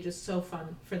has to be just so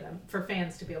fun for them, for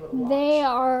fans to be able to watch. They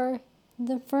are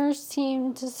the first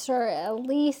team to start at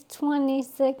least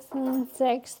 26 and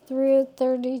 6 through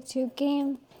 32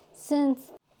 games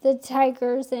since the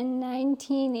Tigers in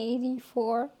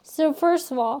 1984. So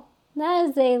first of all, that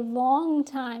is a long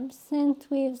time since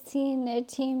we've seen a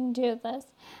team do this.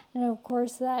 And of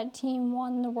course, that team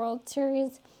won the World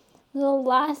Series. The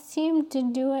last team to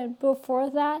do it before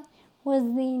that was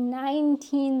the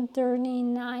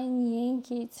 1939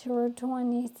 Yankees, who were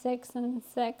 26 and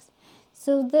 6.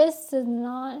 So this does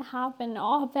not happen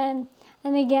often.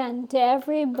 And again, to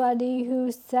everybody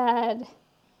who said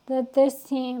that this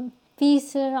team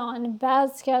feasted on a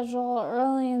bad schedule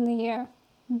early in the year,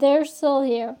 they're still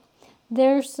here.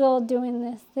 They're still doing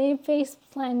this. They faced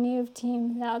plenty of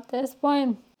teams at this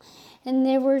point, and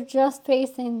they were just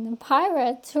facing the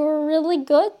Pirates, who were really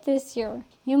good this year.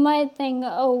 You might think,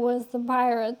 oh, was the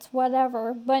Pirates,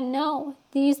 whatever, but no.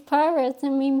 These Pirates,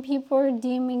 people are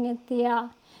deeming it the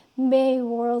May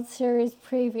World Series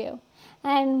preview.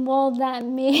 And while that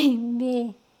may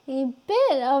be a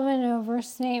bit of an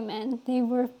overstatement, they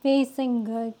were facing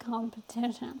good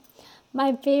competition.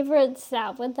 My favorite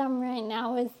stat with them right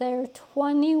now is they're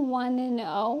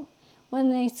 21-0 when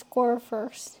they score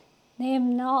first. They have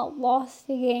not lost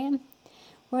a game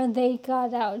where they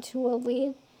got out to a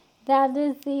lead. That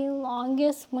is the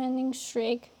longest winning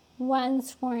streak when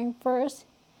scoring first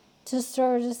to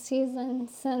start a season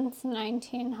since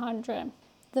 1900.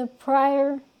 The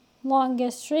prior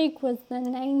longest streak was the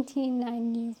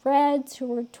 1990 Reds, who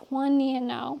were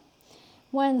 20-0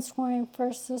 when scoring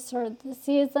first to start the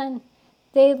season.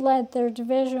 They led their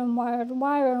division wire to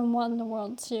wire and won the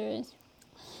World Series.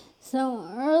 So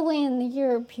early in the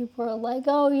year, people are like,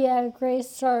 oh yeah, great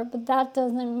start, but that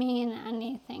doesn't mean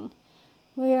anything.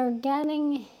 We are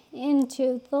getting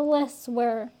into the list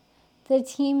where the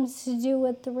teams to do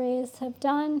what the Rays have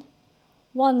done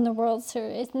won the World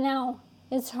Series. Now,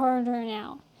 it's harder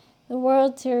now. The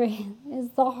World Series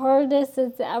is the hardest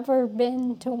it's ever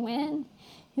been to win.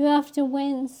 You have to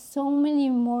win so many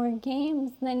more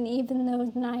games than even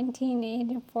those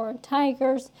 1984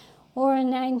 Tigers or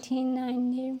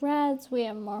 1990 Reds. We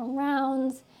have more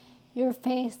rounds. You're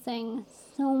facing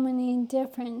so many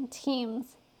different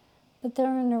teams. but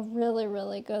they're in a really,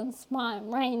 really good spot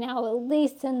right now, at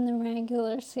least in the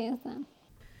regular season.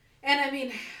 And I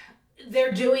mean,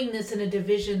 they're doing this in a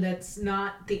division that's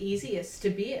not the easiest to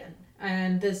be in.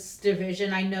 And this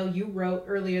division, I know you wrote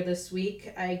earlier this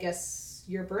week, I guess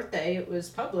your birthday, it was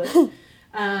published.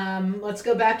 Let's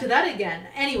go back to that again.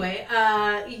 Anyway,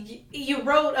 you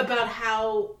wrote about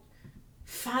how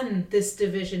fun this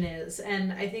division is,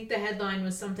 and I think the headline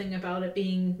was something about it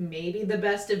being maybe the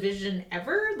best division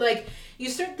ever. Like, you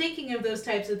start thinking of those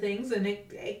types of things, and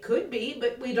it could be,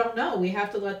 but we don't know. We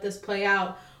have to let this play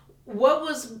out. What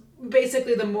was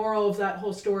basically the moral of that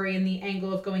whole story and the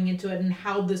angle of going into it, and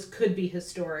how this could be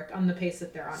historic on the pace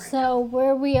that they're on right now? So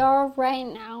where we are right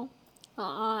now,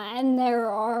 and there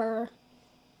are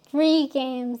 3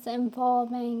 games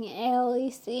involving AL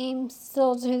East teams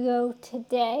still to go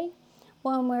today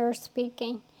when we're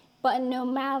speaking. But no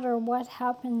matter what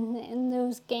happens in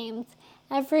those games,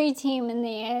 every team in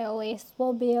the AL East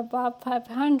will be above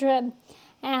 500,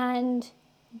 and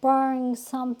barring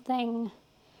something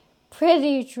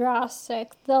pretty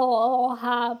drastic, they'll all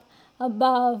have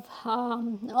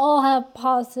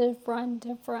positive run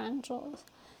differentials.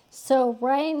 So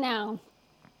right now,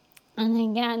 and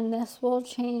again, this will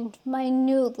change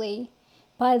minutely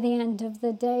by the end of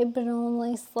the day, but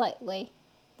only slightly.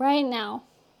 Right now,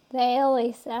 the AL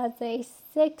East has a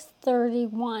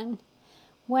 .631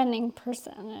 winning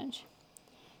percentage.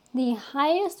 The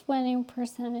highest winning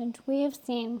percentage we have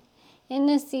seen in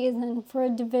a season for a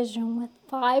division with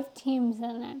 5 teams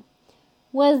in it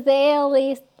was the AL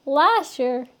East last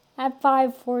year at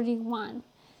 .541.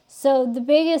 So the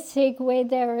biggest takeaway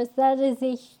there is that is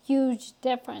a huge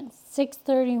difference,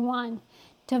 .631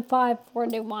 to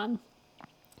 .541.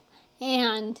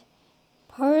 And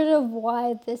part of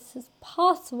why this is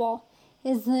possible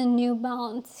is the new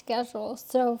balanced schedule.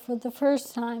 So for the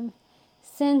first time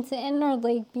since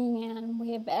Interleague began,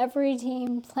 we have every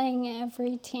team playing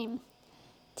every team.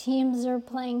 Teams are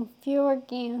playing fewer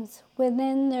games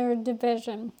within their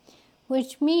division,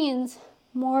 which means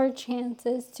more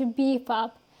chances to beef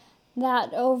up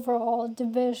that overall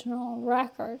divisional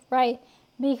record, right?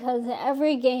 Because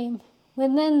every game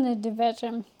within the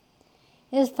division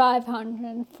is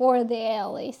 500 for the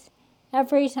AL East.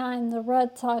 Every time the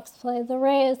Red Sox play the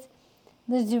Rays,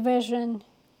 the division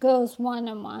goes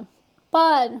 1-1.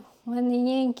 But when the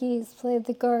Yankees play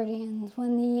the Guardians,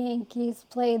 when the Yankees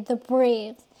play the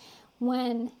Braves,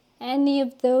 when any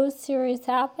of those series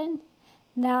happen,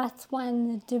 that's when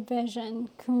the division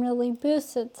can really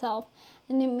boost itself.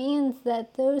 And it means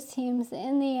that those teams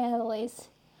in the AL East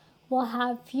will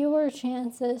have fewer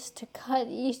chances to cut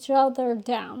each other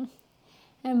down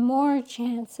and more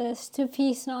chances to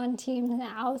feast on teams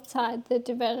outside the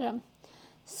division.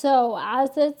 So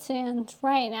as it stands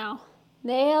right now,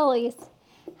 the AL East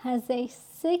has a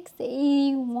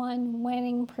 .681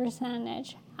 winning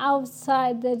percentage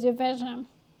outside the division.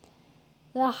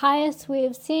 The highest we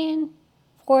have seen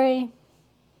for a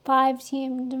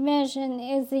 5-team division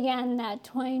is again that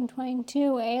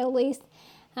 2022 AL East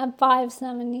at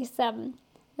 .577.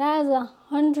 That is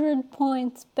 100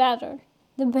 points better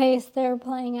the pace they're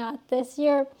playing at this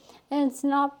year, and it's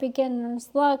not beginner's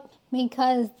luck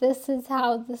because this is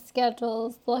how the schedule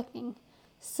is looking.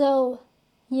 So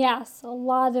yes, a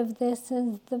lot of this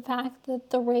is the fact that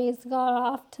the Rays got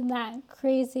off to that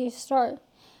crazy start.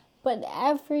 But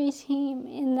every team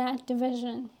in that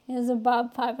division is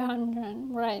above 500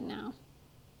 right now.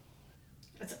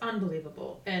 It's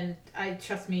unbelievable. And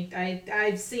trust me,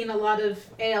 I've seen a lot of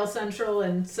AL Central,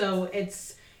 and so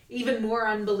it's even more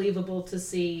unbelievable to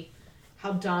see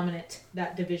how dominant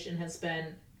that division has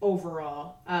been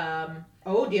overall.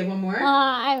 Do you have one more?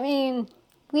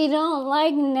 We don't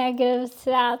like negative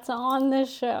stats on the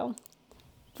show.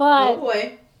 But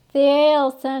the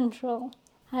AL Central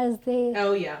has the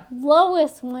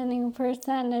lowest winning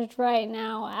percentage right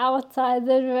now outside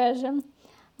the division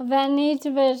of any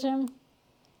division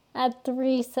at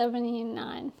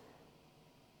 .379.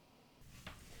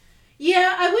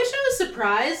 Yeah, I wish I was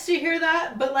surprised to hear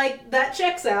that, but that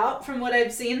checks out from what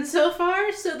I've seen so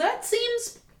far. So that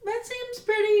seems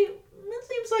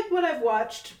like what I've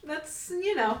watched. That's,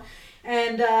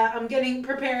 and I'm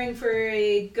preparing for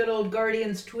a good old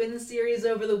Guardians Twins series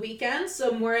over the weekend.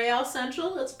 So more AL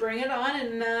Central, let's bring it on.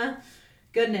 And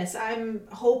goodness, I'm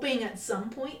hoping at some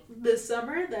point this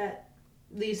summer that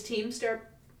these teams start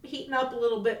heating up a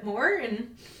little bit more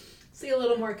and see a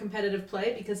little more competitive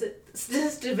play, because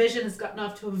this division has gotten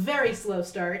off to a very slow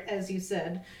start, as you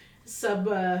said, sub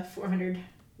 400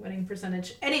 winning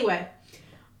percentage. Anyway,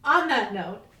 on that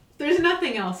note, there's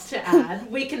nothing else to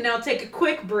add. We can now take a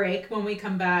quick break. When we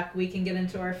come back, we can get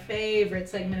into our favorite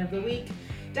segment of the week,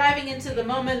 diving into the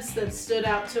moments that stood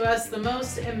out to us the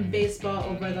most in baseball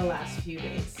over the last few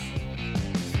days.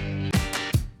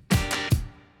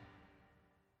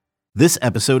 This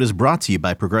episode is brought to you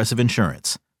by Progressive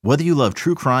Insurance. Whether you love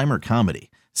true crime or comedy,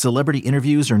 celebrity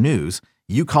interviews or news,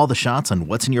 you call the shots on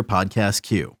what's in your podcast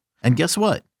queue. And guess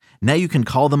what? Now you can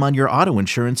call them on your auto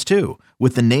insurance too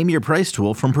with the Name Your Price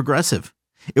tool from Progressive.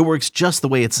 It works just the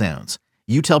way it sounds.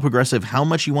 You tell Progressive how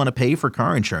much you want to pay for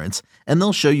car insurance, and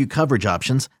they'll show you coverage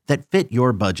options that fit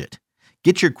your budget.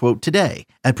 Get your quote today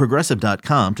at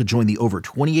Progressive.com to join the over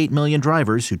 28 million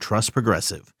drivers who trust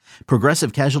Progressive.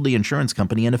 Progressive Casualty Insurance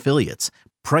Company and Affiliates.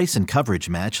 Price and coverage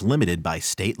match limited by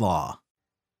state law.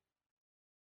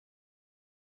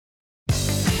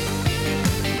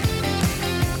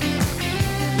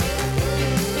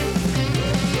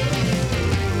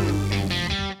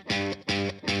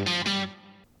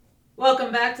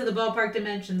 Welcome back to the Ballpark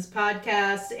Dimensions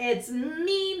podcast. It's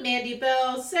me, Mandy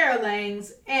Bell, Sarah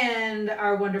Langs, and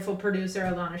our wonderful producer,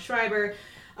 Alana Schreiber.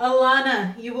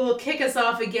 Alana, you will kick us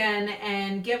off again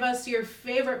and give us your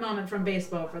favorite moment from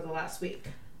baseball for the last week.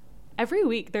 Every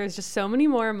week there's just so many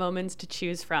more moments to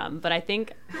choose from, but I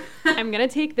think I'm going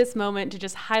to take this moment to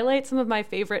just highlight some of my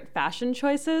favorite fashion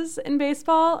choices in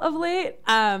baseball of late.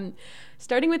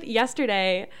 Starting with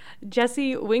yesterday,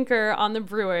 Jesse Winker on the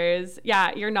Brewers,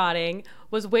 yeah, you're nodding,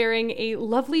 was wearing a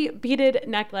lovely beaded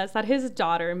necklace that his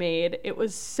daughter made. It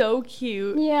was so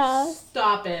cute. Yeah.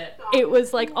 Stop it. It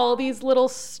was like all these little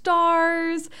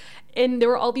stars, and there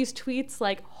were all these tweets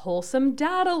like, wholesome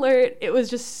dad alert. It was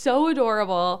just so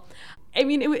adorable. I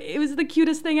mean, it was the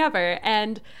cutest thing ever.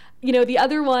 And you know, the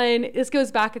other one, this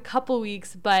goes back a couple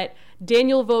weeks, but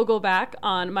Daniel Vogelback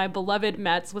on my beloved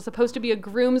Mets was supposed to be a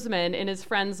groomsman in his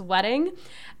friend's wedding.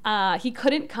 He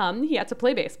couldn't come. He had to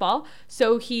play baseball.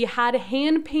 So he had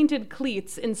hand-painted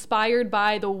cleats inspired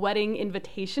by the wedding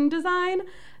invitation design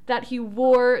that he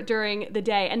wore during the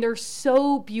day. And they're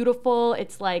so beautiful.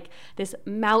 It's like this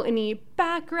mountainy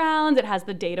background. It has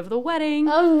the date of the wedding.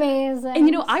 Amazing. And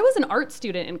you know, I was an art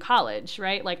student in college,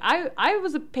 right? Like I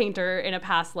was a painter in a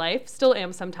past life, still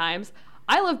am sometimes.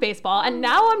 I love baseball. And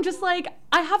now I'm just like,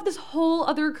 I have this whole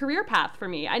other career path for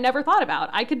me I never thought about.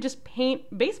 I could just paint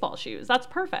baseball shoes. That's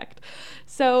perfect.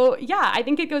 So yeah, I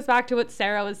think it goes back to what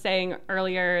Sarah was saying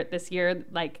earlier this year,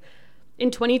 like, in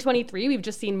 2023, we've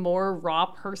just seen more raw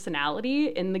personality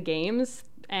in the games,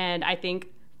 and I think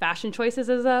fashion choices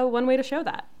is one way to show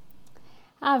that.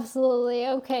 Absolutely.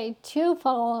 Okay, 2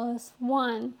 follows.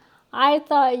 1, I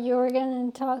thought you were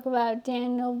going to talk about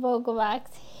Daniel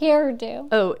Vogelback's hairdo.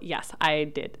 Oh, yes, I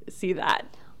did see that.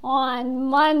 On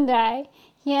Monday,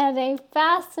 he had a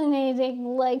fascinating,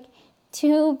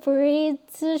 2-breed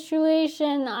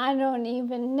situation. I don't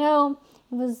even know.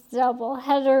 It was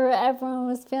doubleheader. Everyone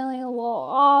was feeling a little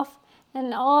off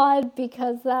and odd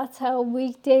because that's how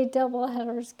weekday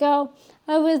doubleheaders go.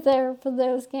 I was there for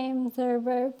those games. They're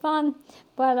very fun,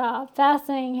 but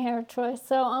fascinating hair choice.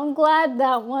 So I'm glad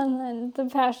that wasn't the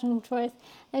fashion choice.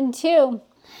 And 2,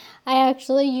 I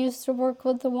actually used to work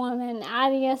with a woman at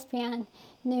ESPN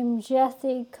named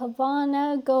Jessie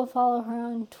Cabana. Go follow her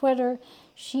on Twitter.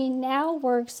 She now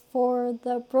works for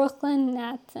the Brooklyn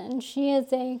Nets, and she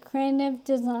is a creative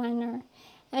designer.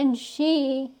 And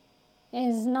she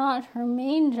is not her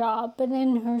main job, but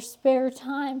in her spare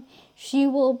time, she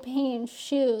will paint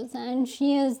shoes. And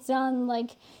she has done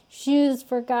shoes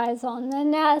for guys on the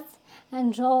Nets,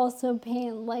 and she'll also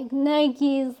paint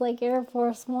Nikes, Air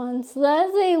Force Ones. So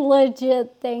that's a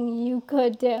legit thing you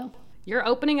could do. You're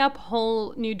opening up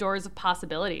whole new doors of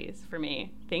possibilities for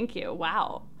me. Thank you.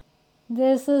 Wow.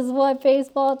 This is what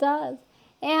baseball does.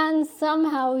 And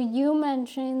somehow you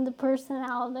mentioning the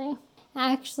personality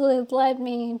actually led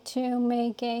me to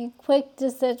make a quick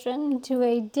decision to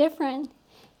a different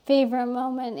favorite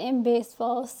moment in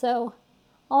baseball. So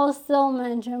I'll still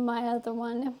mention my other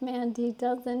one if Mandy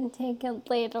doesn't take it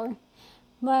later.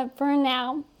 But for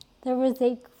now, there was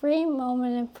a great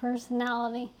moment of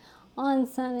personality on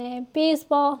Sunday Night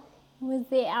Baseball with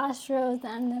the Astros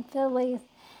and the Phillies.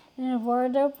 And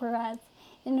Eduardo Perez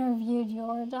interviewed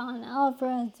Yordan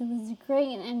Alvarez. It was a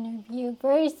great interview,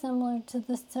 very similar to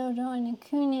the Soto and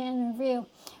Acuna interview,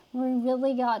 where we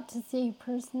really got to see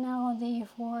personality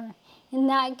for, in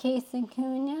that case,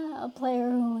 Acuna, a player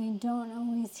who we don't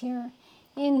always hear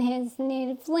in his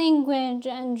native language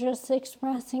and just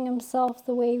expressing himself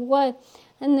the way he would.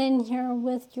 And then here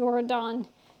with Yordan.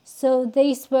 So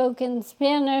they spoke in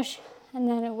Spanish, and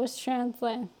then it was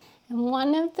translated. And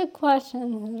one of the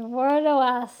questions Eduardo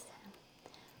asked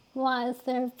was,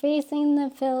 they're facing the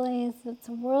Phillies, it's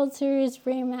a World Series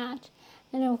rematch,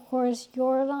 and of course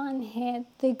Yordan hit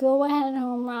the go-ahead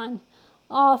home run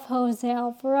off Jose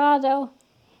Alvarado.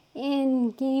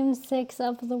 In Game 6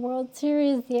 of the World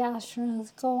Series, the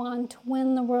Astros go on to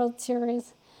win the World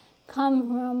Series, come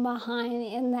from behind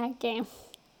in that game.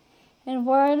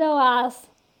 Eduardo asks,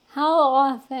 how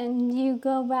often do you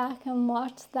go back and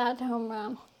watch that home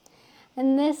run?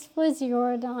 And this was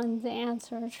Yordan's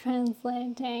answer,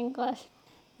 translated to English.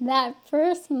 That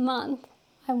first month,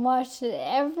 I watched it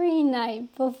every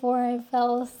night before I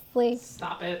fell asleep.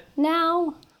 Stop it.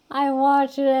 Now, I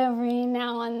watch it every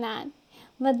now and then.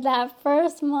 But that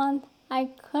first month, I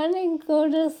couldn't go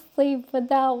to sleep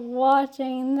without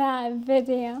watching that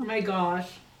video. Oh my gosh.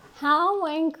 How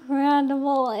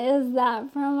incredible is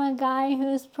that from a guy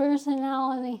whose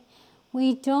personality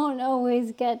we don't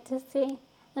always get to see?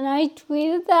 And I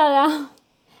tweeted that out,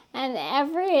 and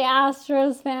every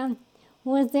Astros fan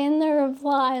was in the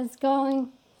replies going,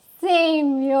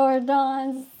 same,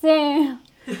 Yordan, same.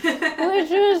 Which was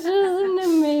just an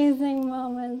amazing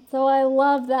moment. So I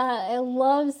love that. I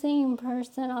love seeing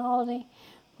personality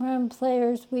from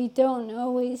players we don't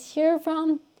always hear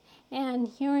from, and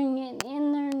hearing it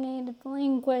in their native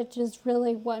language is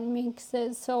really what makes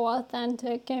it so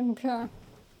authentic and pure.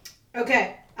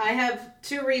 Okay, I have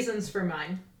 2 reasons for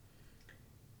mine.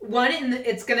 One,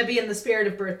 it's going to be in the spirit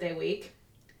of birthday week.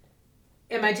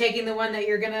 Am I taking the one that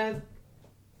you're going to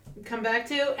come back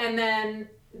to? And then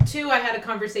 2, I had a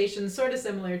conversation sort of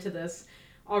similar to this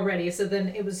already, so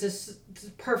then it was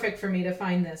just perfect for me to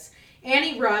find this.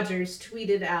 Annie Rogers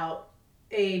tweeted out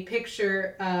a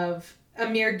picture of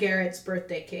Amir Garrett's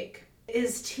birthday cake.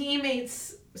 His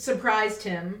teammates surprised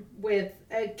him with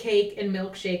a cake and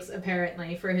milkshakes,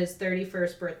 apparently, for his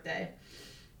 31st birthday.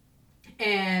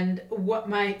 And what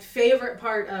my favorite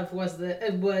part of was that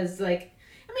it was like,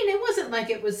 I mean, it wasn't like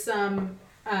it was some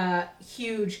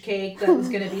huge cake that was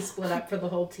going to be split up for the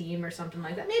whole team or something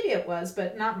like that. Maybe it was,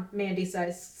 but not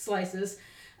Mandy-sized slices.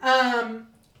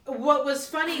 What was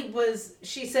funny was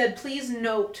she said, please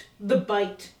note the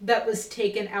bite that was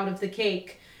taken out of the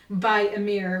cake by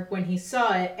Amir when he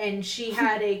saw it. And she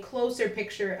had a closer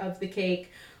picture of the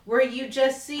cake where you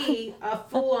just see a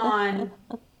full-on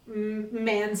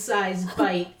man-sized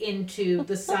bite into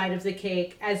the side of the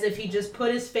cake, as if he just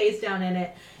put his face down in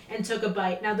it and took a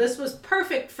bite. Now, this was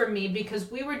perfect for me because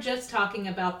we were just talking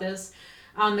about this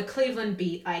on the Cleveland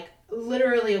beat, like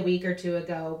literally a week or 2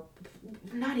 ago.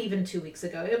 Not even 2 weeks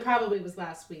ago. It probably was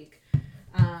last week.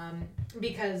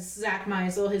 Because Zach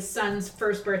Meisel, his son's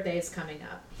first birthday is coming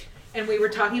up. And we were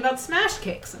talking about smash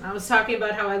cakes. And I was talking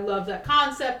about how I love that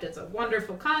concept. It's a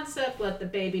wonderful concept. Let the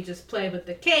baby just play with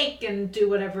the cake and do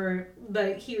whatever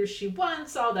he or she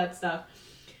wants, all that stuff.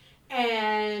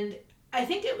 And I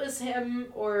think it was him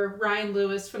or Ryan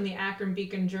Lewis from the Akron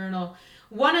Beacon Journal.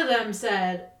 One of them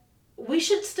said, we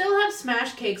should still have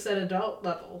smash cakes at adult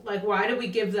level. Like, why do we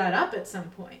give that up at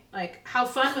some point? Like, how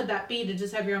fun would that be to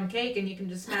just have your own cake and you can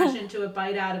just smash into a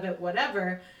bite out of it,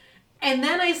 whatever. And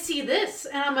then I see this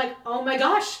and I'm like, oh my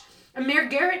gosh, Amir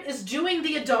Garrett is doing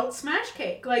the adult smash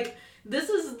cake. Like,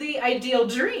 this is the ideal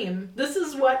dream. This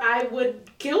is what I would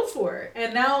kill for.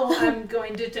 And now I'm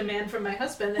going to demand from my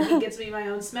husband that he gets me my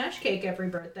own smash cake every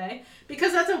birthday,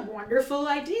 because that's a wonderful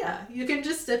idea. You can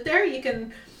just sit there, you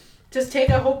can just take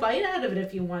a whole bite out of it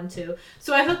if you want to.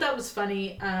 So I thought that was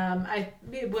funny.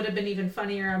 It would have been even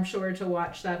funnier, I'm sure, to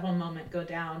watch that whole moment go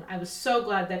down. I was so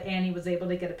glad that Annie was able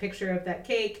to get a picture of that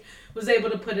cake, was able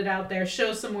to put it out there,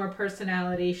 show some more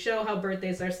personality, show how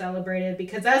birthdays are celebrated,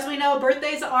 because as we know,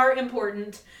 birthdays are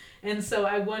important. And so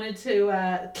I wanted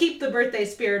to keep the birthday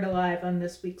spirit alive on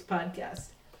this week's podcast.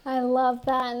 I love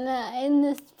that. And in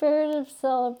the spirit of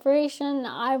celebration,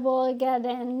 I will get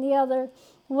in the other.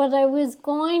 What I was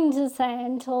going to say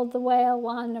until the way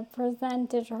Alana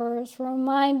presented hers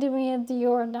reminded me of the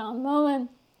Yordan moment,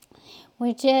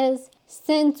 which is,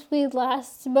 since we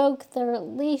last spoke, there are at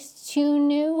least 2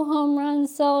 new home run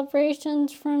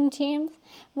celebrations from teams.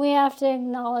 We have to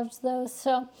acknowledge those.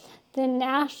 So the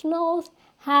Nationals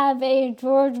have a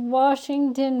George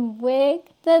Washington wig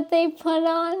that they put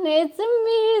on. It's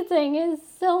amazing. It's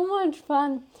so much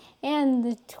fun. And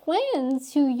the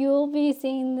Twins, who you'll be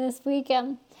seeing this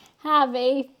weekend, have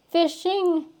a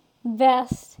fishing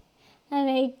vest and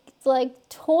a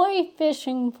toy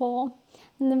fishing pole.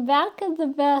 And the back of the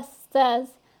vest says,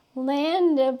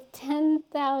 Land of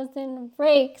 10,000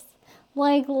 Rakes,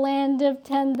 like Land of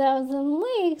 10,000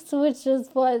 Lakes, which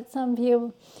is what some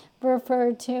people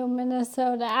refer to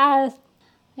Minnesota as.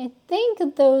 I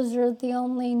think those are the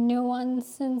only new ones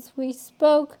since we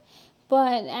spoke,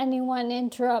 but anyone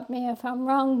interrupt me if I'm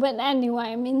wrong. But anyway,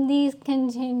 I mean, these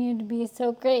continue to be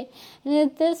so great. And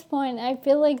at this point, I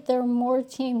feel like there are more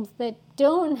teams that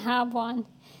don't have one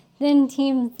than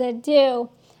teams that do,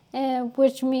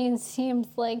 which means teams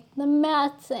like the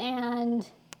Mets and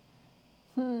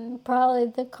probably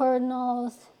the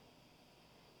Cardinals.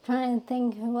 Trying to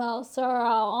think who else are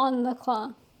on the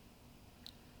clock.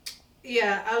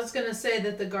 Yeah, I was gonna say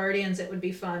that the Guardians, it would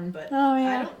be fun, but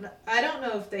I don't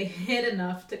know if they hit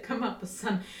enough to come up with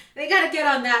some. They got to get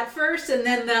on that first, and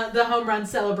then the home run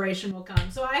celebration will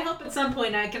come. So I hope at some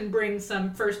point I can bring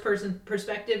some first person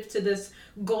perspective to this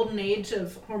golden age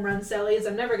of home run cellies.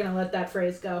 I'm never gonna let that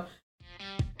phrase go.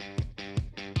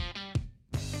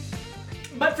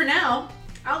 But for now,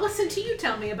 I'll listen to you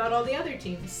tell me about all the other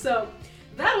teams. So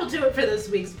that'll do it for this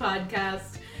week's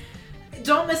podcast.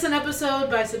 Don't miss an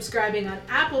episode by subscribing on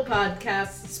Apple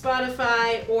Podcasts,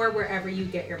 Spotify, or wherever you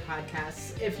get your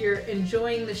podcasts. If you're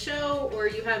enjoying the show or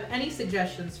you have any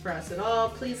suggestions for us at all,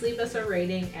 please leave us a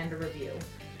rating and a review.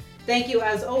 Thank you,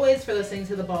 as always, for listening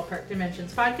to the Ballpark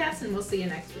Dimensions podcast, and we'll see you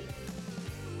next week.